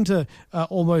we seem to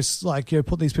almost like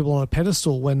put these people on a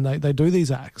pedestal when they do these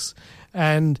acts,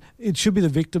 and it should be the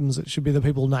victims. It should be the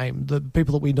people named, the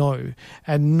people that we know,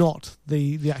 and not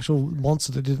the actual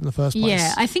monster that did it in the first place.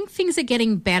 Yeah, I think things are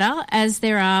getting better as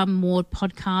there are more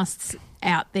podcasts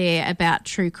out there about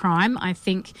true crime. I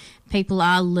think people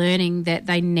are learning that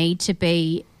they need to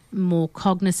be more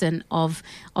cognizant of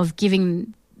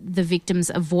giving the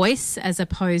victims a voice as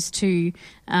opposed to,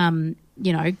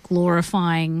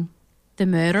 glorifying the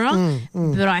murderer.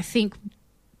 But I think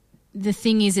the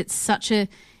thing is, it's such an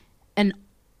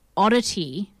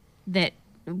oddity that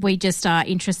we just are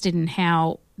interested in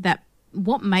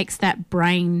what makes that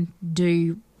brain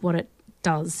do what it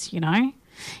does,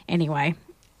 Anyway,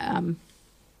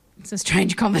 it's a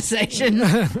strange conversation.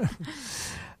 So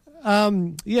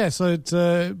it's.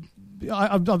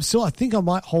 I'm still. I think I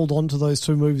might hold on to those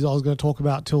two movies I was going to talk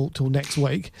about till next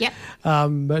week. Yep.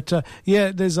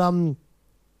 There's other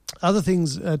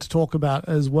things to talk about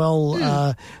as well.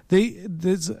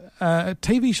 There's a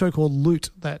TV show called Loot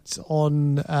that's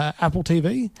on Apple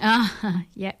TV.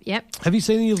 Yep. Have you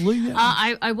seen any of Loot yet?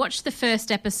 I watched the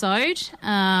first episode.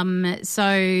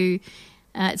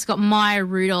 It's got Maya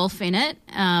Rudolph in it.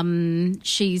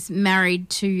 She's married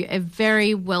to a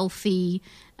very wealthy,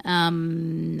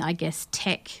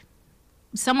 tech,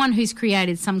 someone who's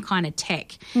created some kind of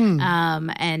tech.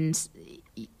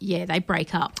 They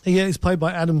break up. Yeah, he's played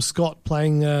by Adam Scott,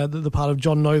 playing the part of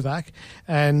John Novak,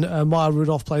 and Maya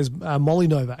Rudolph plays Molly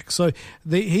Novak. So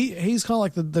he's kind of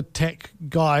like the tech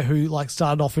guy who like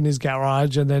started off in his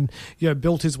garage and then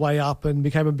built his way up and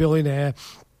became a billionaire.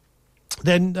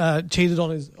 Then cheated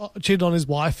on his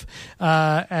wife,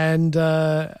 and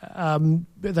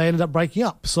they ended up breaking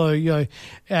up. So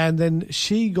and then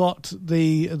she got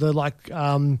the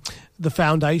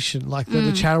foundation, like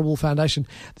the charitable foundation.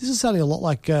 This is sounding a lot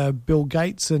like Bill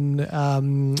Gates and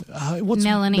what's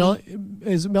Melanie?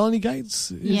 Is it Melanie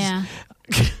Gates? Yeah.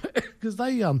 Because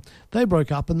they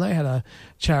broke up and they had a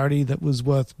charity that was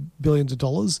worth billions of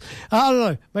dollars. I don't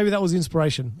know. Maybe that was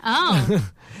inspiration.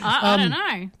 Oh, I don't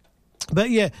know. But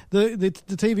yeah, the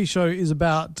TV show is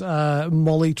about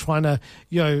Molly trying to,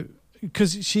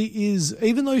 because she is,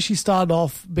 even though she started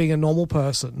off being a normal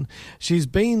person, she's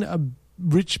been a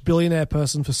rich billionaire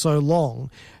person for so long,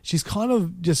 she's kind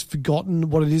of just forgotten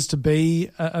what it is to be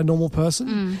a normal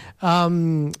person.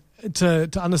 To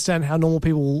understand how normal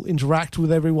people interact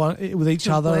with everyone, with each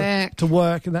other, to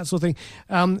work and that sort of thing.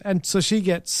 And so she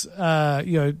gets,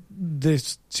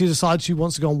 this she decides she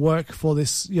wants to go and work for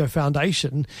this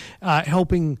foundation,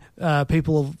 helping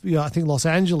people of I think Los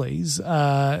Angeles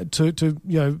to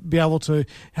be able to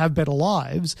have better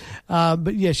lives.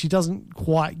 But yeah, she doesn't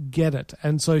quite get it,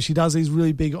 and so she does these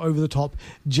really big over the top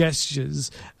gestures,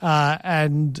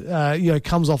 and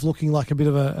comes off looking like a bit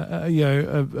of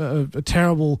a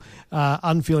terrible,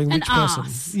 unfeeling rich person.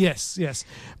 Arse. Yes,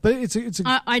 but it's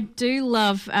I do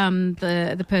love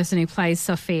the person who plays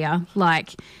Sophia.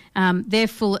 Like, they're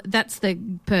full. That's the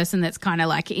person that's kind of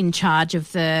like in charge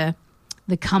of the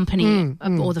company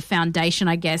or the foundation,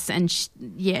 I guess. And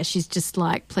she's just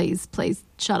like, please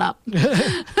shut up.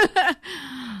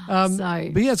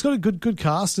 But yeah, it's got a good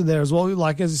cast in there as well.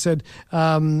 Like, as I said,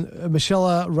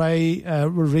 Michelle Ray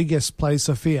Rodriguez plays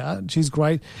Sophia. She's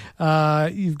great.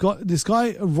 You've got this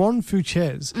guy, Ron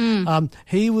Fuches.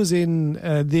 He was in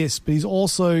this, but he's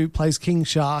also plays King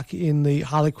Shark in the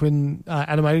Harley Quinn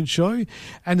animated show.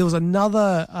 And there was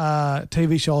another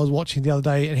TV show I was watching the other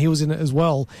day, and he was in it as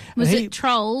well. Was it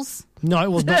Trolls? No,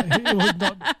 it was not. It was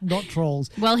not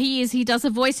Trolls. Well, he is. He does a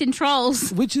voice in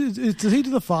Trolls. Which does he do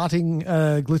the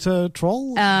farting glitter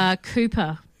troll?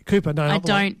 Cooper. No,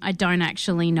 I don't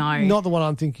actually know. Not the one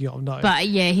I'm thinking of. No, but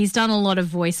yeah, he's done a lot of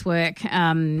voice work.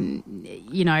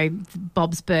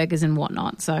 Bob's Burgers and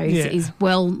whatnot. So he's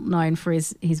well known for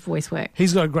his voice work.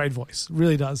 He's got a great voice,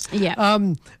 really does. Yeah.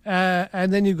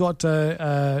 And then you've got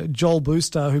Joel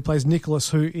Booster, who plays Nicholas,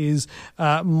 who is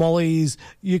Molly's.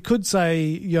 You could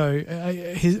say,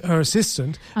 her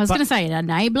assistant. I was going to say an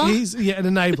enabler. He's an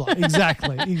enabler.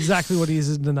 Exactly what he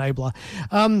is an enabler.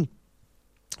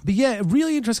 But yeah,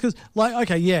 really interesting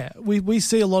because, we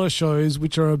see a lot of shows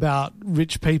which are about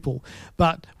rich people,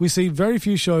 but we see very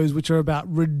few shows which are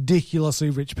about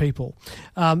ridiculously rich people.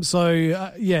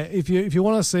 If you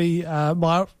want to see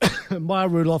Maya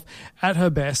Rudolph at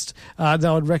her best, then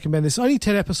I would recommend this. Only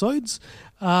 10 episodes.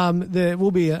 There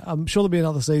will be, I'm sure there'll be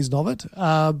another season of it.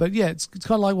 But yeah, it's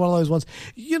kind of like one of those ones.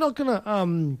 You're not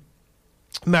gonna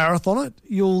marathon it.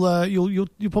 You'll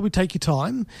probably take your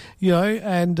time,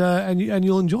 and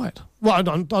you'll enjoy it. Well,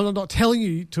 I'm not telling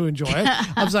you to enjoy it.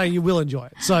 I'm saying you will enjoy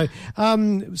it. So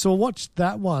we'll watch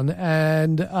that one,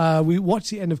 and we watched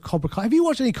the end of Cobra Kai. Have you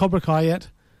watched any Cobra Kai yet?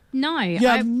 No.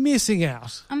 You're missing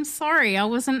out. I'm sorry, I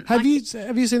wasn't. Have you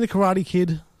seen The Karate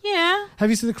Kid? Yeah. Have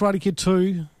you seen The Karate Kid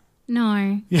 2?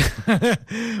 No. Yeah.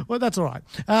 Well, that's all right.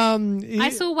 I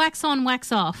saw Wax On,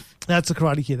 Wax Off. That's The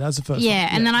Karate Kid. That's the first one. Yeah,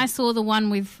 and then I saw the one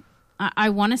with, I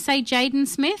want to say Jaden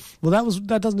Smith. Well,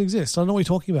 that doesn't exist. I don't know what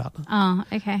you're talking about. Oh,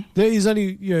 okay. There is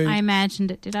only, I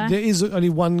imagined it, did I? There is only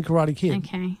one Karate Kid.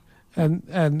 Okay.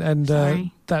 And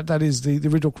sorry. That is the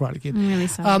original Karate Kid. I'm really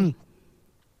sorry.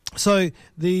 So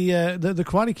the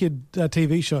Karate Kid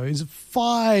TV show is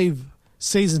 5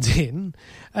 seasons in,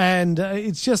 and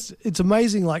it's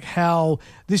amazing like how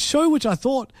this show, which I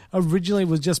thought originally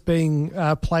was just being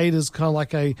played as kind of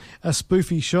like a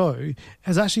spoofy show,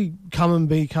 has actually come and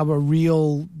become a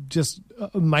real just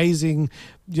amazing,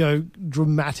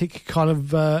 dramatic kind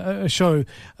of a show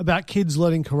about kids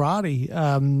learning karate,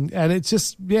 and it's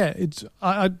just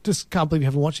I just can't believe you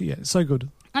haven't watched it yet. It's so good.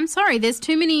 I'm sorry, there's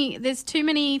too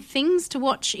many things to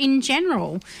watch in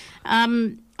general.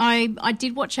 I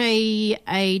did watch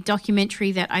a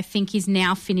documentary that I think is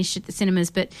now finished at the cinemas,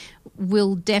 but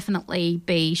will definitely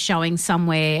be showing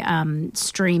somewhere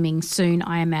streaming soon,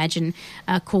 I imagine,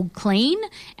 called Clean.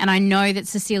 And I know that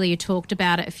Cecilia talked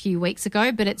about it a few weeks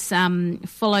ago, but it's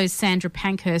follows Sandra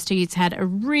Pankhurst, who's had a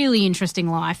really interesting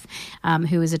life,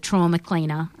 who is a trauma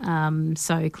cleaner,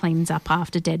 so cleans up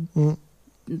after dead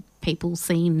people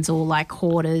scenes or like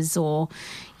hoarders or,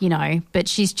 but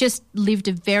she's just lived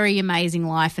a very amazing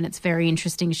life, and it's very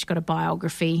interesting. She's got a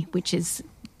biography, which is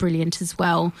brilliant as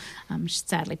well. She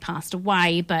sadly passed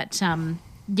away, but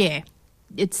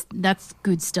that's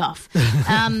good stuff.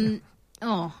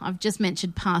 I've just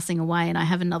mentioned passing away, and I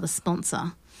have another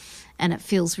sponsor, and it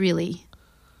feels really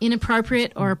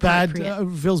inappropriate or appropriate.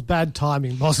 It feels bad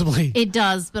timing, possibly. It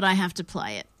does, but I have to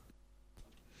play it.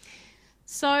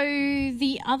 So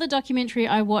the other documentary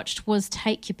I watched was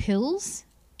Take Your Pills.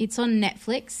 It's on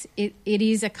Netflix. It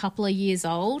is a couple of years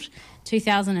old,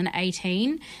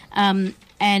 2018,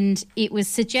 and it was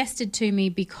suggested to me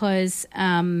because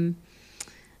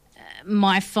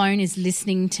my phone is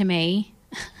listening to me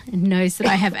and knows that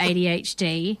I have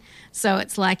ADHD. So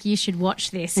it's like, you should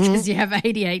watch this because you have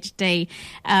ADHD.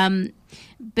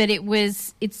 But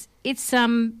it's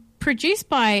produced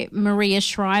by Maria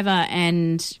Shriver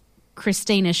and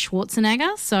Christina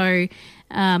Schwarzenegger. So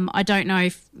I don't know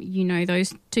if you know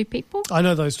those two people. I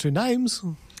know those two names.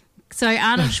 So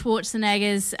Arnold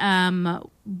Schwarzenegger's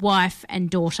wife and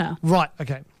daughter. Right,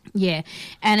 okay. Yeah,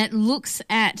 and it looks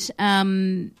at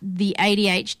the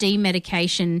ADHD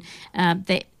medication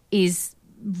that is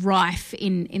rife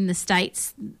in the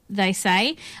States, they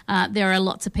say. There are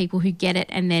lots of people who get it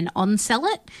and then on-sell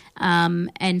it,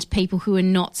 and people who are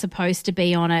not supposed to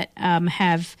be on it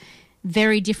have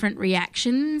very different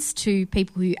reactions to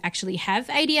people who actually have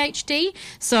ADHD.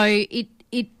 So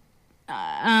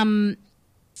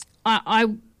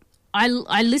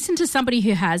I listened to somebody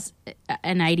who has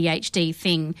an ADHD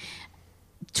thing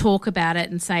talk about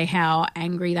it and say how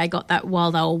angry they got that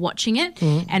while they were watching it,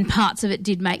 and parts of it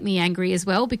did make me angry as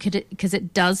well because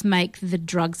it does make the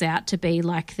drugs out to be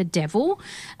like the devil,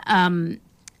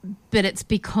 but it's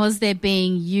because they're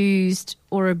being used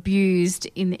or abused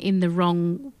in the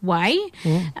wrong way.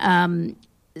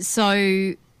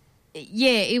 So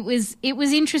yeah, it was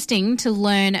interesting to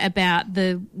learn about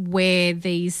where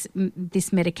this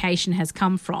medication has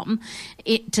come from,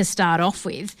 to start off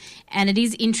with, and it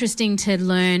is interesting to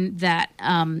learn that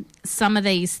some of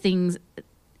these things,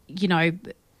 you know,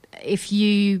 if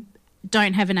you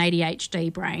don't have an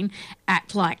ADHD brain,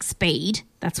 act like speed.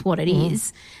 That's what it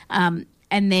is, and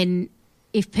then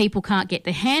if people can't get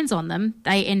their hands on them,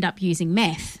 they end up using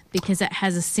meth because it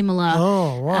has a similar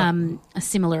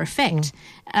effect,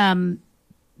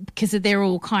 because they're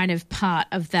all kind of part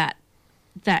of that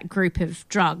group of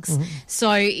drugs.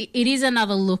 So it is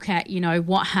another look at, you know,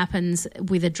 what happens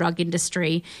with a drug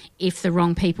industry if the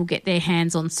wrong people get their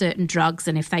hands on certain drugs,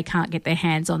 and if they can't get their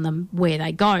hands on them, where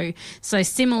they go. So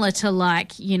similar to,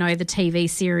 like, you know, the TV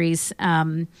series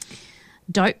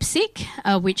Dope Sick,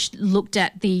 which looked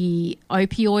at the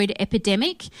opioid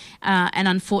epidemic, and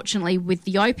unfortunately with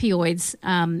the opioids,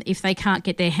 if they can't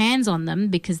get their hands on them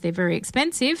because they're very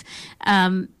expensive,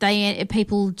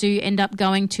 people do end up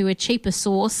going to a cheaper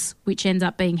source, which ends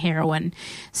up being heroin.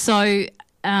 So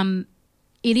it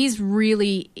is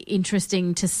really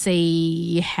interesting to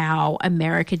see how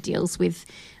America deals with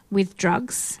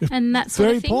drugs and that sort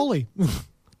of thing. Very poorly.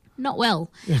 Not well.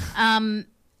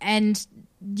 And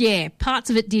yeah, parts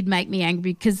of it did make me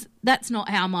angry because that's not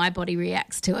how my body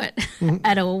reacts to it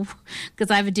at all,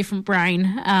 because I have a different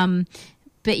brain.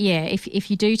 But yeah, if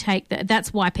you do take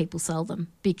that's why people sell them,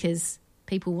 because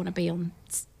people want to be on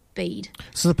speed.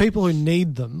 So the people who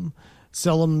need them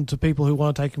sell them to people who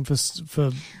want to take them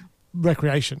for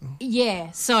recreation.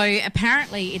 Yeah, so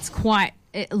apparently it's quite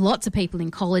lots of people in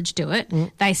college do it.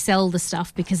 They sell the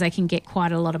stuff because they can get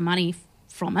quite a lot of money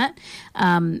from it,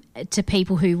 to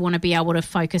people who want to be able to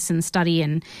focus and study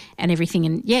and everything.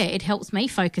 And yeah, it helps me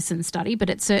focus and study, but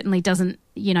it certainly doesn't,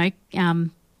 you know,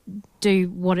 do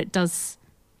what it does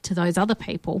to those other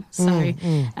people. So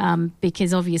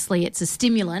because obviously it's a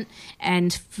stimulant,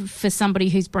 and for somebody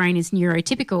whose brain is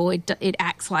neurotypical, it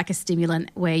acts like a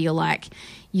stimulant where you're like,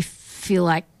 you feel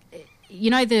like, you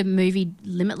know, the movie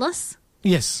Limitless?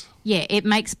 Yes. Yeah, it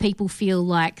makes people feel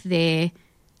like they're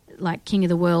like king of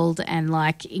the world and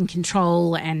like in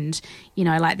control, and, you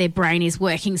know, like their brain is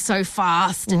working so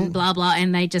fast and blah, blah.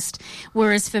 And they just,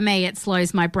 whereas for me, it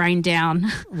slows my brain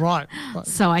down. Right.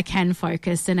 So I can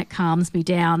focus and it calms me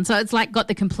down. So it's like got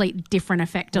the complete different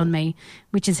effect on me,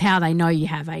 which is how they know you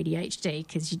have ADHD,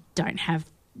 because you don't have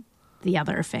the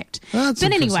other effect. But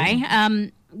anyway,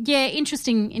 yeah,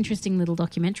 interesting little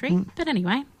documentary. But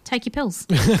anyway, take your pills.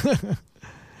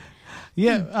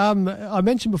 Yeah, I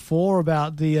mentioned before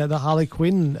about the Harley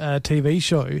Quinn TV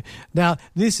show. Now,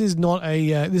 this is not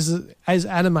this is as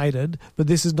animated, but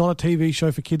this is not a TV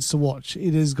show for kids to watch.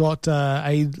 It has got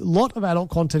a lot of adult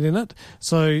content in it,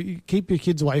 so keep your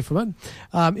kids away from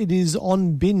it. It is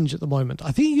on Binge at the moment.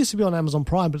 I think it used to be on Amazon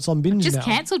Prime, but it's on Binge now. Just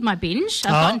cancelled my Binge.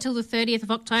 I've got until the 30th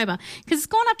of October because it's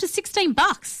gone up to $16.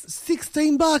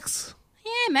 $16?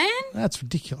 Yeah, man. That's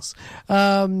ridiculous.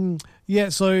 Yeah,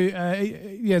 so,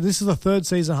 this is the third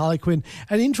season of Harley Quinn.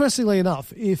 And interestingly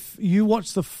enough, if you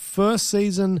watch the first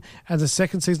season and the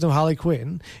second season of Harley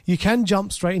Quinn, you can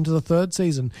jump straight into the third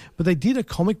season. But they did a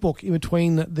comic book in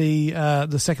between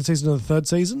the second season and the third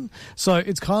season. So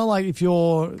it's kind of like if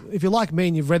you're like me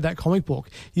and you've read that comic book,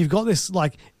 you've got this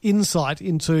like insight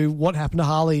into what happened to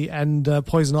Harley and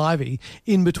Poison Ivy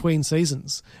in between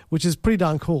seasons, which is pretty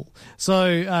darn cool. So,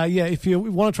 if you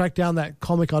want to track down that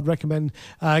comic, I'd recommend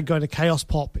going to Chaos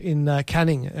Pop in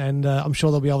Canning, and I'm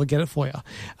sure they'll be able to get it for you.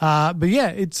 But yeah,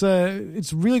 it's a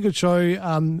really good show.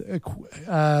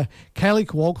 Kaylee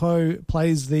Cuoco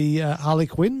plays the Harley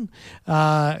Quinn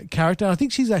character. I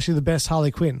think she's actually the best Harley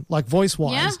Quinn, like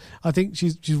voice-wise. Yeah. I think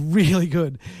she's really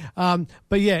good.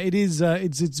 But yeah, it is.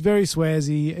 It's very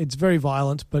swearsy. It's very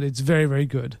violent, but it's very, very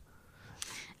good.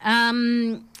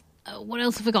 What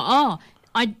else have we got?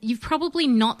 you've probably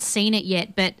not seen it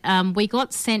yet, but we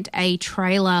got sent a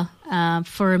trailer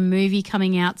for a movie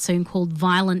coming out soon called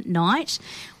Violent Night,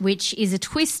 which is a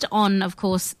twist on, of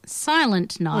course,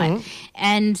 Silent Night.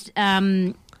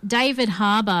 And David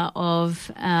Harbour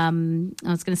of, I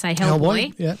was going to say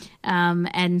Hellboy, yeah.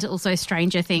 And also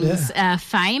Stranger Things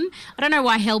fame. I don't know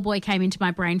why Hellboy came into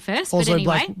my brain first, Also but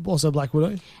anyway. Also Black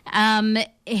Widow.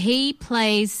 He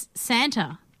plays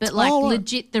Santa, but like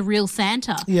legit the real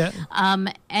Santa. Yeah.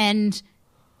 And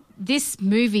this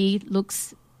movie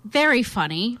looks very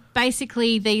funny.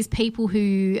 Basically, these people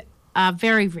who are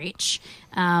very rich,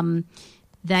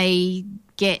 they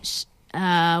get,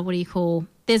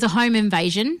 there's a home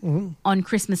invasion on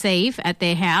Christmas Eve at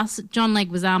their house. John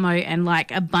Leguizamo and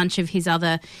like a bunch of his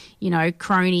other,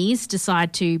 cronies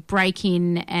decide to break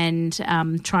in and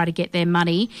try to get their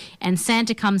money. And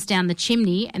Santa comes down the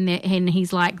chimney and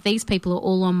he's like, these people are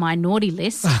all on my naughty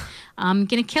list. I'm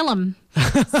going to kill them.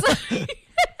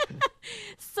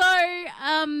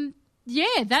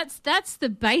 Yeah, that's the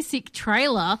basic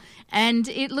trailer, and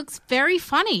it looks very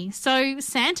funny. So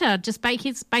Santa just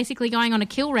is basically going on a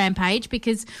kill rampage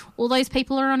because all those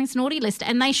people are on his naughty list,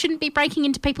 and they shouldn't be breaking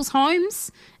into people's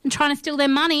homes and trying to steal their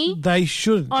money. They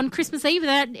shouldn't. On Christmas Eve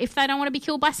if they don't want to be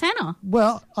killed by Santa.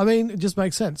 Well, I mean, it just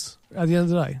makes sense at the end of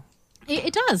the day.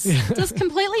 It does. It does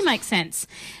completely make sense.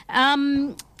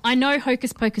 I know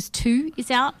Hocus Pocus 2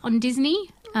 is out on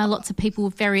Disney. Lots of people were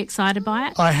very excited by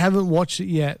it. I haven't watched it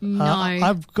yet. No.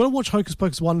 I've got to watch Hocus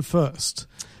Pocus 1 first.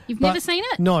 You've never seen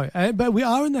it? No, but we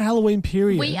are in the Halloween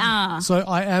period. We are. So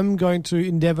I am going to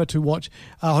endeavour to watch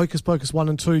Hocus Pocus 1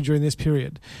 and 2 during this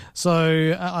period.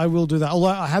 So I will do that. Although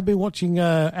I have been watching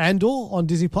Andor on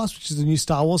Disney+, which is the new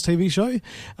Star Wars TV show,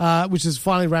 which is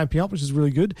finally ramping up, which is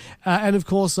really good. And, of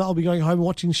course, I'll be going home and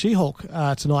watching She-Hulk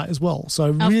tonight as well.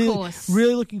 So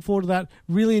really looking forward to that.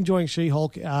 Really enjoying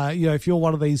She-Hulk. If you're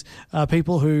one of these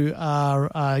people who are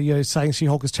saying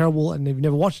She-Hulk is terrible and you've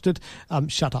never watched it,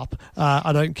 shut up.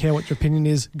 I don't care what your opinion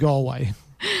is, go away.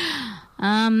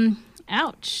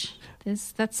 Ouch.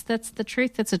 That's the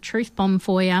truth. That's a truth bomb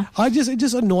for you. It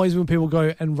just annoys me when people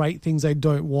go and rate things they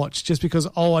don't watch just because,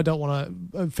 I don't want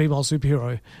a female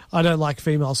superhero. I don't like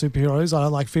female superheroes. I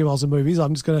don't like females in movies.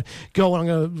 I'm just going to go and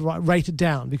I'm going to rate it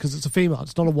down because it's a female.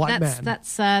 It's not a white man.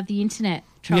 That's the internet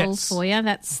trolls for you.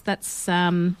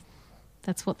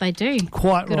 That's what they do.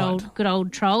 Quite Good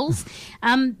old trolls.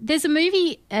 There's a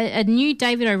movie, a new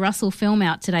David O. Russell film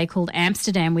out today called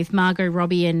Amsterdam with Margot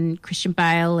Robbie and Christian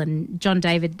Bale and John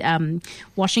David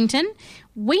Washington.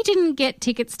 We didn't get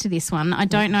tickets to this one. I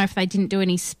don't know if they didn't do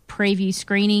any preview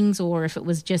screenings or if it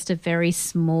was just a very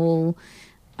small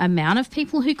amount of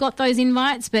people who got those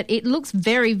invites, but it looks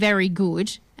very, very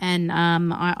good, and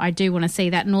I do want to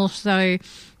see that. And also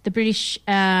the British,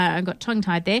 I got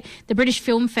tongue-tied there, the British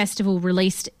Film Festival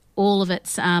released all of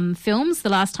its films. The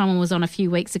last time I was on a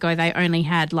few weeks ago, they only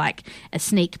had like a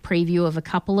sneak preview of a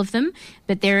couple of them,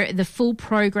 but the full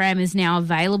program is now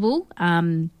available.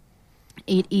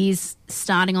 It is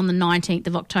starting on the 19th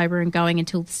of October and going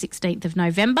until the 16th of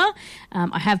November.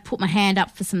 I have put my hand up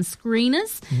for some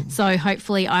screeners, so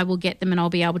hopefully I will get them and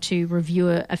I'll be able to review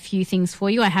a few things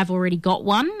for you. I have already got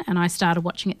one and I started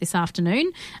watching it this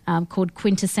afternoon called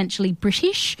Quintessentially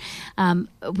British,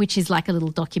 which is like a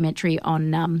little documentary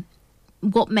on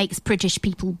what makes British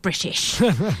people British. So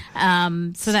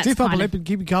that's Stiff upper lip and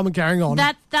keep it calm and carrying on.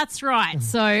 That's right.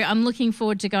 So I'm looking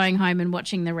forward to going home and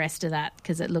watching the rest of that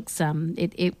because it looks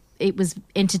it was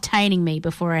entertaining me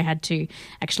before I had to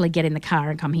actually get in the car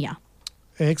and come here.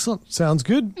 Excellent. Sounds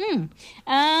good.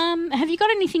 Have you got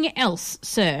anything else,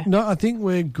 sir? No, I think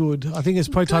we're good. I think it's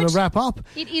probably time to wrap up.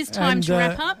 It is time to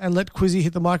wrap up. And let Quizzy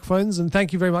hit the microphones. And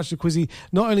thank you very much to Quizzy,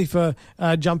 not only for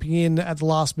jumping in at the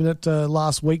last minute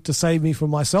last week to save me from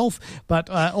myself, but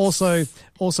also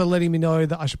letting me know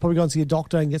that I should probably go and see a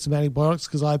doctor and get some antibiotics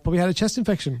because I probably had a chest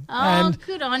infection. Oh,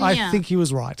 good on you. I think he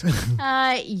was right.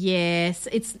 Yes.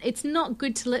 It's not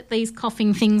good to let these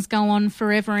coughing things go on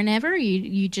forever and ever.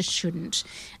 You just shouldn't.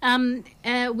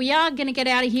 We are going to get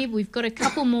out of here. We've got a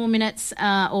couple more minutes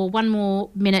or one more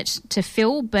minute to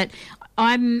fill, but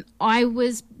I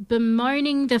was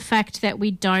bemoaning the fact that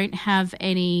we don't have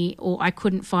any, or I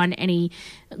couldn't find any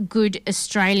good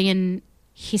Australian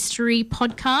history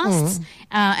podcasts,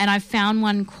 and I found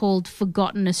one called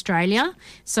Forgotten Australia.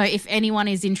 So if anyone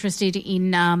is interested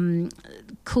in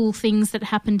cool things that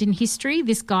happened in history,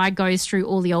 this guy goes through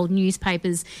all the old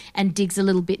newspapers and digs a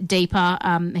little bit deeper.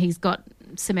 He's got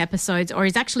some episodes, or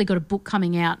he's actually got a book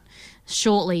coming out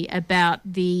shortly about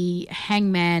the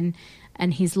hangman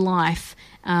and his life,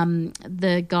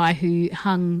 the guy who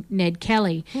hung Ned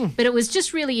Kelly. But it was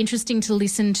just really interesting to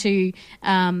listen to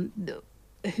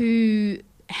who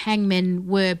hangmen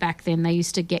were back then. They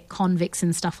used to get convicts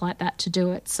and stuff like that to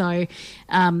do it. So,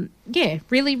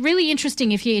 really, really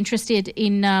interesting if you're interested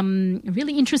in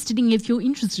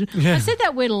Yeah. I said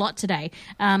that word a lot today.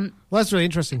 Well, that's really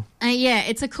interesting.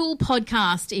 It's a cool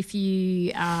podcast if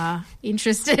you are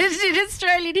interested in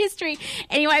Australian history.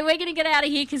 Anyway, we're going to get out of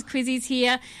here because Quizzy's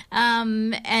here,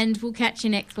 and we'll catch you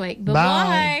next week.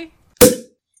 Bye-bye. Bye.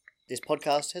 This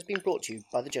podcast has been brought to you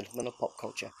by the Gentlemen of Pop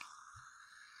Culture.